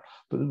fun part,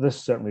 but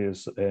this certainly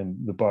is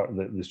the part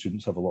that the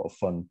students have a lot of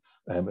fun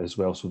as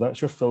well. So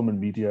that's your film and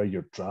media,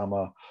 your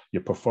drama,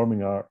 your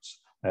performing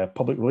arts,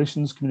 public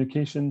relations,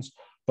 communications,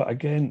 but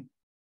again,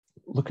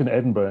 looking at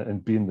Edinburgh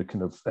and being the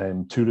kind of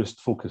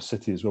tourist-focused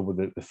city as well with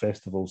the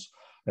festivals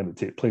that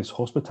take place,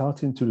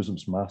 hospitality and tourism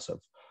is massive,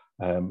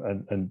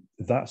 and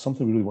that's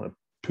something we really want to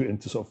put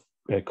into sort of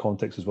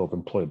context as well of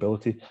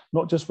employability,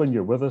 not just when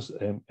you're with us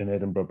in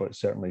Edinburgh, but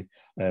certainly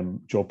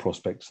job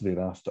prospects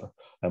thereafter.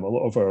 A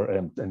lot of our,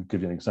 and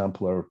give you an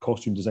example, our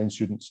costume design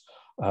students,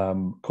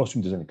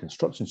 costume design and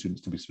construction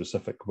students to be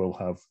specific, will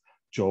have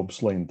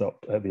jobs lined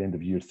up at the end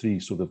of year 3.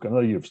 So they've got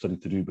another year of study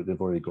to do, but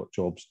they've already got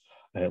jobs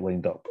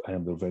lined up,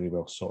 and they're very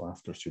well sought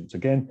after students.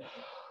 Again,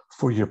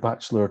 for your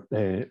bachelor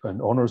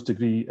and honours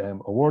degree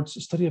awards,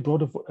 study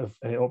abroad of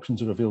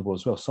options are available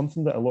as well.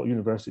 Something that a lot of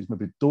universities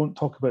maybe don't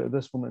talk about at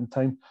this moment in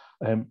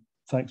time.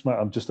 Thanks, Matt.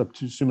 I'm just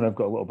assuming I've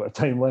got a little bit of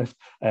time left.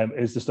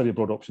 Is the study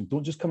abroad option?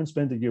 Don't just come and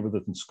spend a year with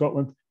us in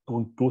Scotland.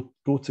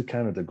 Go to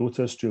Canada, go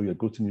to Australia,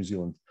 go to New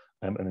Zealand,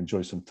 and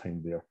enjoy some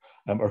time there.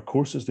 Our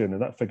courses there, now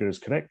that figure is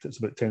correct. It's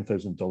about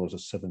 $10,000 or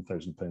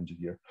 £7,000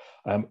 a year.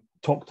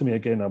 talk to me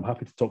again. I'm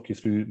happy to talk you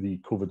through the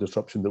COVID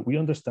disruption that we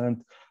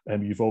understand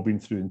you've all been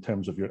through in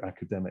terms of your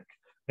academic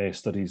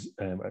studies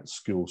at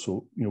school.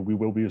 So, we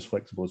will be as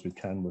flexible as we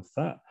can with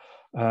that.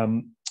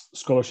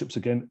 Scholarships,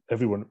 again,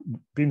 everyone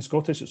being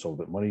Scottish, it's all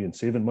about money and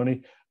saving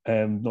money.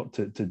 Not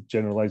to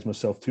generalise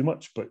myself too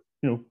much, but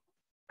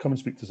come and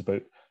speak to us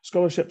about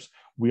scholarships.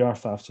 We are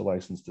FAFSA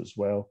licensed as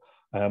well.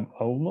 I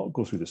will not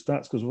go through the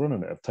stats because we're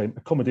running out of time.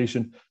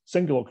 Accommodation,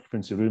 single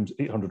occupancy rooms,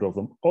 800 of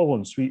them, all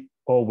en suite,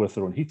 all with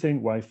their own heating,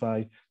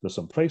 Wi-Fi. There's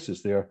some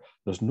prices there.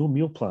 There's no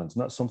meal plans,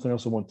 and that's something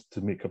else I wanted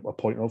to make a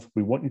point of.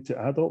 We want you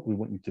to adult. We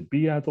want you to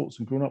be adults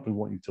and grown up. We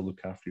want you to look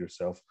after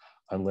yourself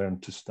and learn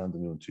to stand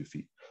on your own 2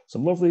 feet.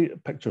 Some lovely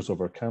pictures of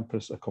our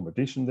campus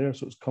accommodation there.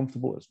 So it's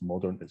comfortable, it's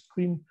modern, it's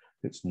clean,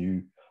 it's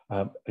new,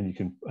 and you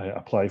can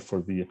apply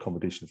for the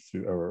accommodation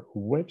through our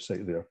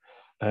website there.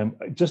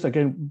 Just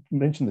again,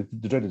 mention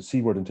the dreaded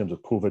C word in terms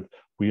of COVID.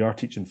 We are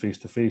teaching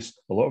face-to-face.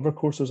 A lot of our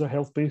courses are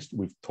health-based.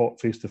 We've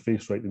taught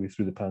face-to-face right the way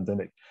through the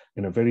pandemic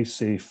in a very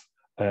safe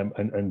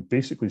and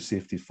basically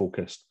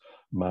safety-focused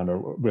manner.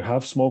 We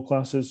have small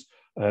classes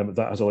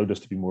that has allowed us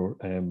to be more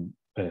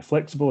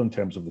flexible in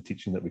terms of the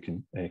teaching that we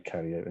can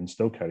carry out and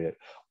still carry out.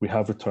 We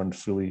have returned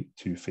fully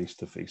to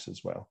face-to-face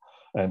as well.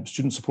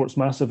 Student support's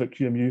massive at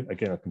QMU.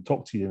 Again, I can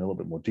talk to you in a little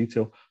bit more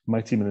detail.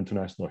 My team in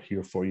International are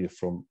here for you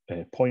from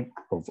point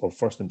of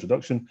first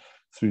introduction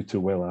through to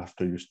well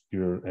after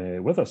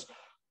you're with us.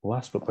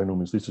 Last but by no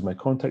means least is my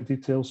contact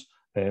details.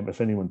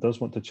 If anyone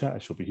does want to chat, I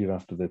shall be here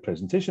after the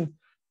presentation.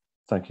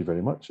 Thank you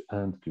very much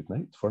and good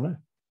night for now.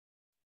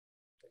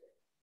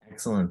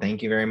 Excellent,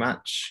 thank you very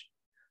much.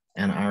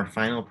 And our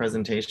final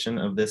presentation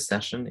of this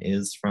session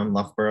is from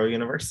Loughborough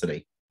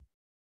University.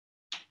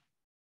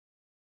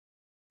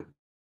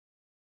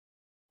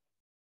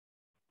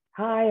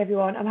 Hi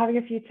everyone, I'm having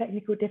a few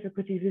technical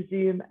difficulties with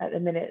Zoom at the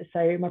minute,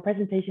 so my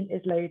presentation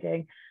is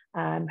loading.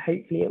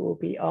 Hopefully it will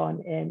be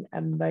on in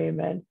a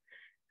moment.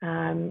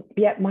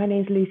 Yeah, my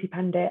name's Lucy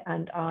Pandit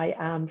and I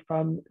am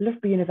from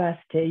Loughborough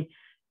University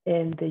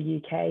in the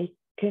UK.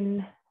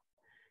 Can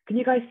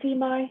you guys see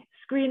my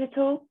screen at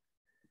all?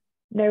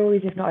 No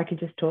worries, if not, I can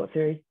just talk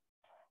through.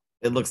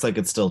 It looks like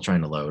it's still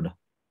trying to load.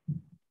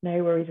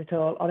 No worries at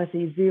all.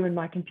 Honestly, Zoom and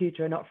my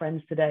computer are not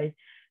friends today.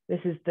 This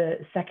is the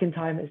second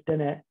time it's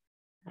done it.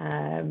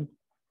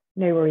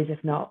 No worries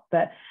if not,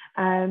 but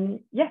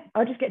yeah,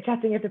 I'll just get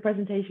chatting if the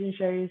presentation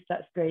shows.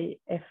 That's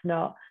great. If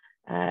not,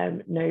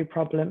 no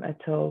problem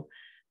at all.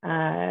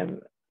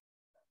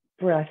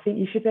 Well, I think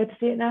you should be able to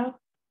see it now.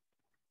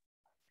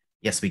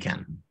 Yes, we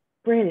can.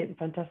 Brilliant,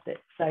 fantastic.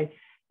 So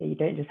yeah, you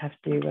don't just have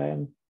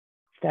to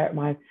stare at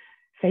my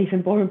face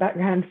and boring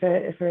background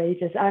for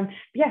ages.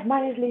 Yeah,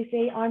 my name is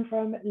Lucy. I'm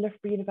from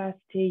Loughborough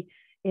University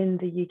in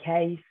the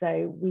UK.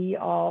 So we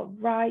are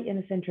right in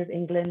the centre of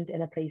England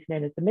in a place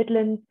known as the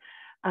Midlands.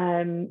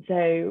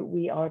 So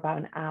we are about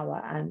an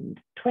hour and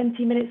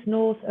 20 minutes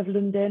north of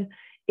London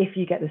if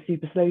you get the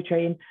super slow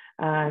train.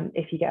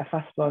 If you get a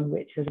fast one,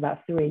 which is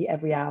about 3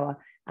 every hour,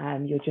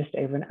 you're just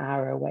over an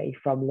hour away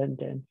from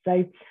London.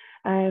 So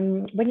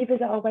when you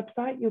visit our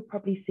website, you'll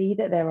probably see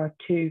that there are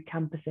 2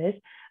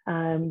 campuses.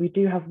 We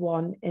do have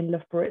one in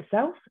Loughborough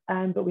itself,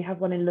 but we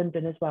have one in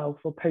London as well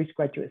for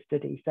postgraduate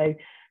study. So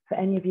for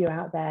any of you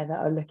out there that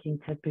are looking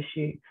to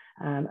pursue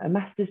a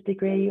master's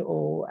degree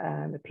or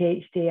a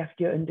PhD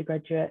after your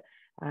undergraduate,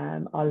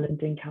 our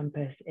London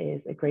campus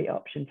is a great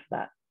option for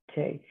that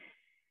too.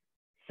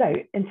 So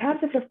in terms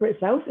of Loughborough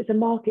itself, it's a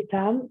market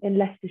town in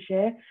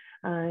Leicestershire.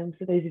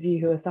 So those of you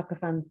who are soccer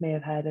fans may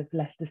have heard of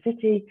Leicester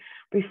City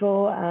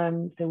before.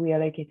 So we are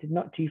located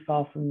not too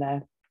far from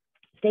their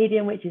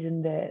stadium, which is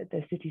in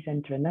the city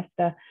centre in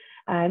Leicester,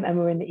 and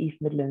we're in the East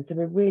Midlands. So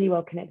we're really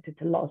well connected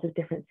to lots of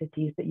different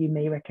cities that you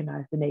may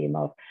recognise the name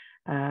of,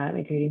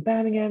 including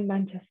Birmingham,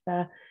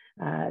 Manchester,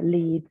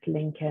 Leeds,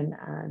 Lincoln,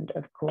 and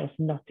of course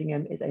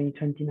Nottingham is only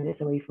 20 minutes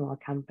away from our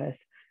campus.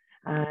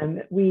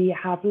 We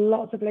have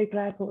lots of local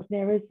airports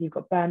near us. You've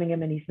got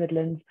Birmingham and East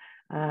Midlands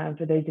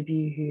for those of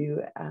you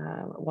who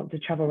want to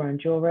travel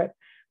around Europe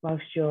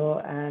whilst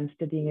you're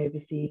studying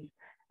overseas.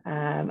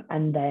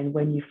 And then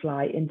when you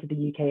fly into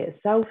the UK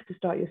itself to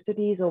start your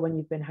studies, or when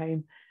you've been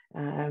home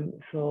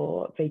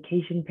for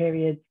vacation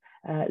periods,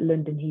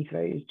 London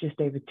Heathrow is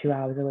just over 2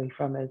 hours away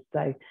from us.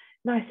 So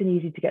nice and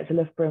easy to get to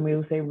Loughborough, and we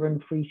also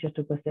run free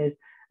shuttle buses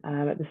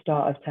at the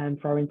start of term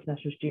for our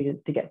international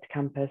students to get to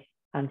campus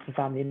and for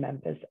family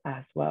members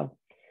as well.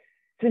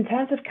 So in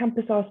terms of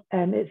campus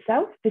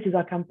itself, this is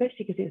our campus.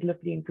 You can see it's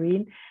lovely and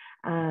green.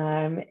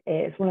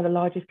 It's one of the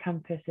largest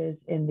campuses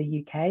in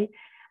the UK.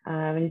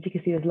 And as you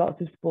can see, there's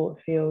lots of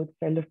sports fields.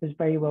 So Loughborough is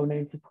very well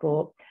known for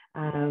sport,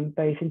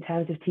 both in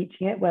terms of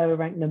teaching it, where we're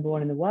ranked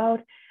 #1 in the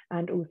world,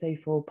 and also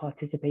for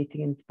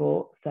participating in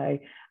sport. So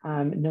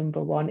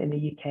 #1 in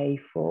the UK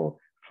for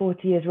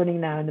 40 years running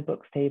now in the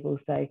books table.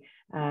 So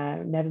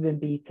never been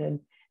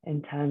beaten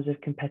in terms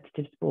of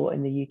competitive sport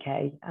in the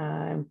UK.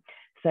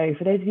 So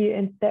for those of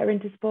you that are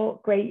into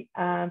sport, great.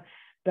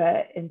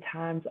 But in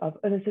terms of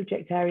other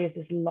subject areas,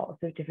 there's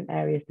lots of different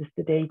areas to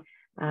study.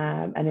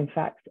 And in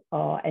fact,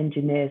 our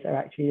engineers are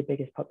actually the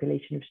biggest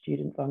population of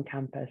students on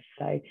campus.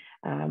 So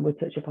we'll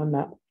touch upon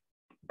that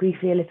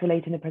briefly a little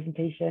later in the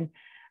presentation.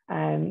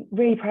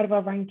 Really proud of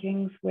our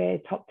rankings. We're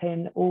top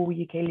 10 all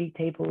UK league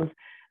tables,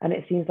 and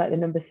it seems like the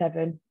number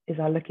 7 is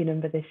our lucky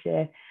number this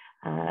year.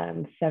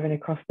 7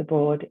 across the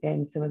board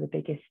in some of the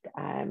biggest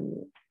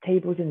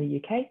tables in the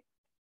UK.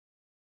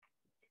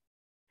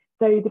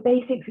 So the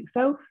basics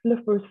itself,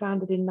 Loughborough was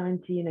founded in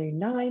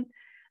 1909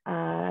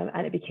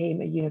 and it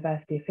became a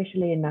university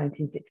officially in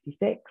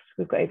 1966.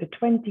 We've got over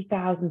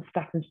 20,000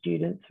 staff and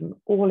students from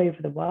all over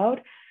the world.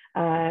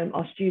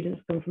 Our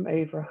students come from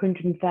over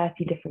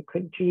 130 different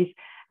countries,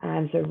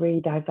 and so a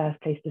really diverse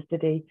place to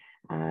study.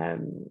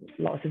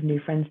 Lots of new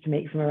friends to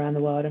make from around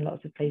the world and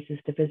lots of places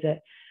to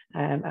visit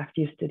after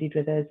you've studied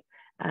with us.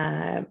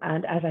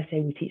 And as I say,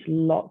 we teach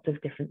lots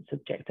of different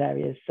subject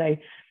areas. So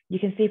you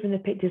can see from the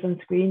pictures on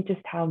screen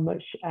just how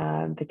much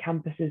the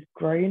campus has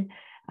grown.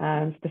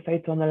 So the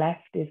photo on the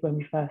left is when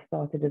we first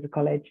started as a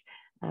college,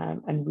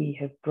 and we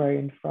have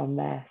grown from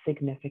there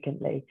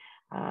significantly.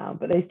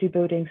 But those 2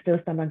 buildings still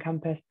stand on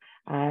campus.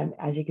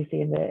 As you can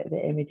see in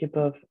the image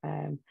above,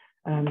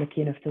 I'm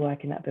lucky enough to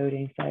work in that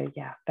building. So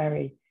yeah,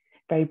 very,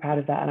 very proud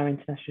of that. And our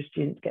international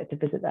students get to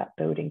visit that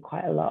building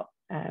quite a lot,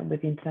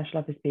 with the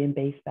international office being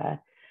based there.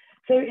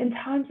 So in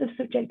terms of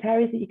subject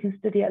areas that you can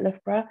study at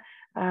Loughborough,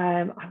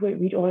 I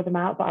won't read all of them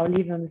out, but I'll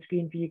leave them on the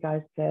screen for you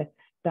guys to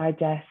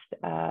digest.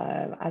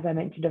 As I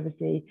mentioned,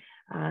 obviously,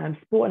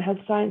 sport and health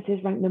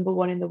sciences ranked number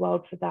 1 in the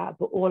world for that,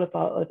 but all of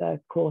our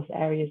other course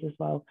areas as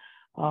well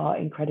are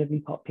incredibly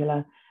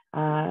popular.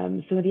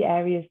 Some of the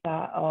areas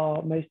that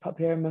are most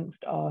popular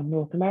amongst our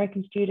North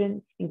American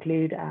students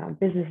include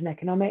business and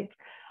economics,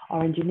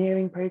 our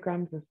engineering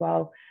programs as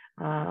well,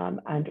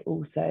 and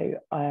also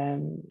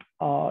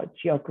our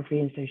geography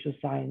and social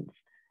science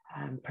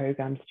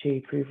programs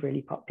too prove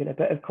really popular.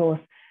 But of course,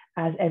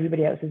 as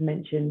everybody else has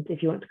mentioned,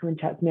 if you want to come and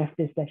chat to me after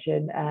this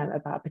session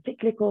about a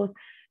particular course,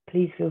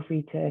 please feel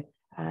free to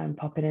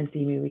pop in and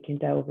see me. We can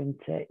delve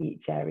into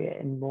each area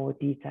in more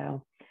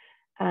detail.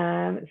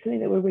 Something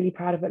that we're really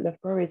proud of at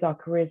Loughborough is our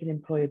careers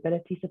and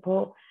employability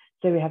support.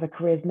 So we have a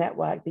careers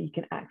network that you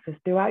can access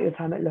throughout your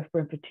time at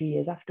Loughborough and for 2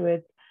 years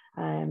afterwards.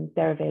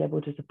 They're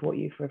available to support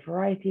you for a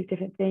variety of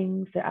different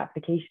things, so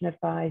application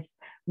advice,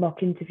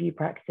 mock interview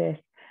practice,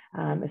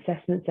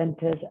 assessment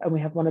centres, and we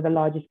have one of the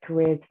largest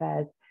careers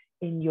fairs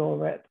in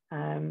Europe,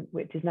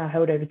 which is now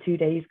held over 2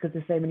 days because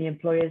there's so many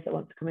employers that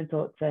want to come and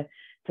talk to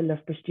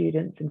Loughborough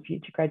students and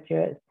future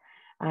graduates.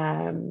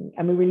 And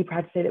we're really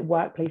proud to say that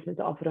work placements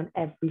are offered on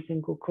every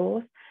single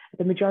course.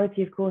 The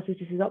majority of courses,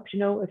 this is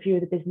optional. A few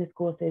of the business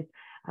courses,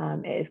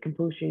 it is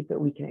compulsory, but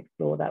we can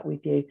explore that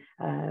with you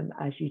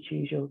as you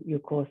choose your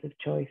course of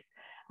choice.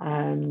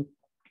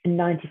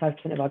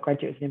 95% of our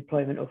graduates in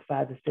employment or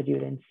further study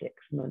within 6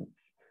 months.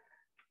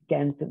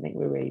 Again, something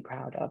we're really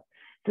proud of.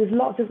 So there's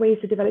lots of ways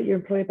to develop your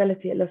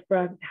employability at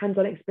Loughborough.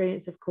 Hands-on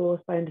experience, of course,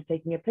 by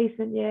undertaking a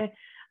placement year.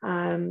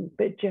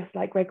 But just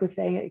like Greg was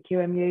saying at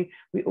QMU,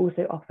 we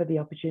also offer the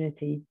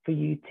opportunity for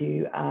you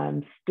to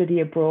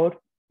study abroad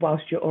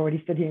whilst you're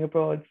already studying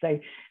abroad. So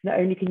not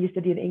only can you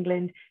study in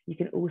England, you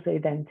can also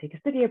then take a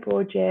study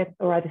abroad year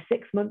or either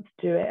 6 months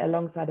to do it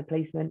alongside a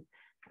placement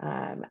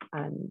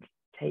and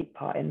take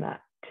part in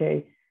that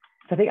too.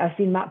 So I think I've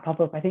seen Matt pop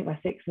up. I think my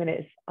 6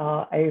 minutes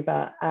are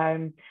over.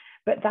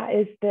 But that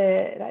is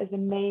the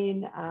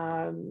main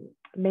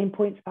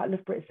points about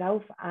Loughborough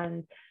itself,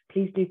 and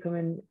please do come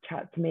and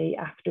chat to me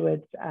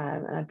afterwards,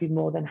 and I'd be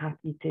more than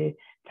happy to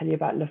tell you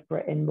about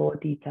Loughborough in more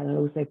detail, and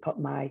also put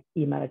my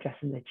email address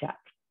in the chat.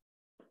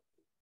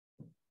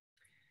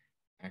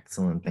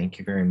 Excellent, thank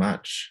you very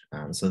much.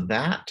 So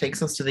that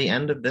takes us to the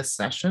end of this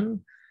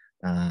session.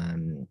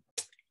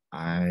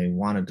 I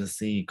wanted to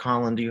see,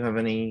 Colin, do you have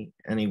any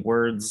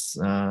words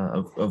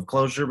of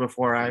closure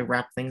before I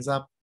wrap things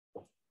up?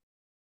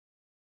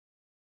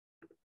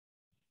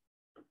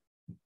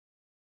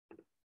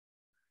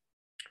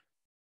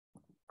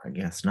 I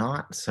guess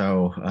not.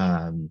 So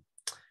let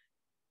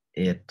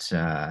me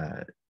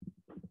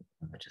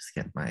just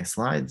get my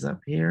slides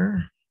up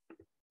here.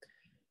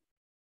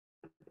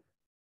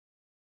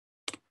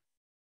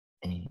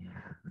 And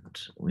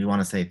we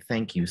want to say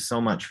thank you so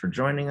much for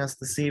joining us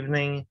this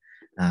evening.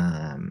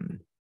 A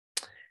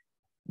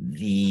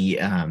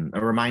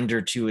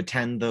reminder to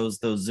attend those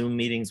Zoom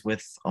meetings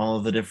with all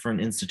of the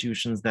different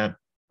institutions that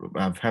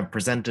have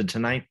presented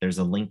tonight. There's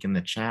a link in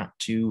the chat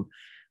to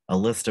a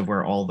list of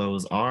where all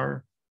those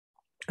are.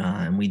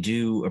 And we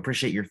do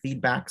appreciate your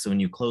feedback. So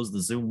when you close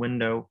the Zoom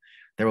window,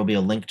 there will be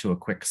a link to a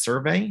quick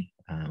survey.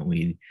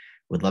 We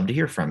would love to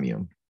hear from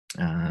you.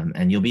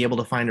 And you'll be able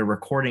to find a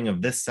recording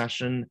of this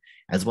session,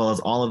 as well as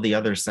all of the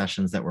other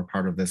sessions that were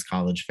part of this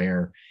college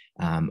fair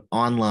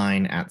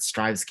online at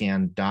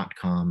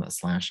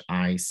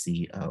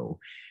strivescan.com/ICO.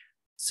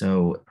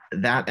 So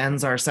that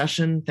ends our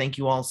session. Thank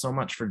you all so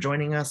much for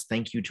joining us.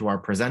 Thank you to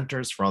our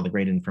presenters for all the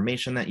great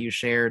information that you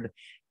shared,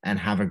 and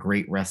have a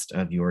great rest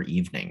of your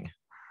evening.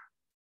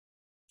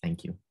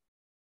 Thank you.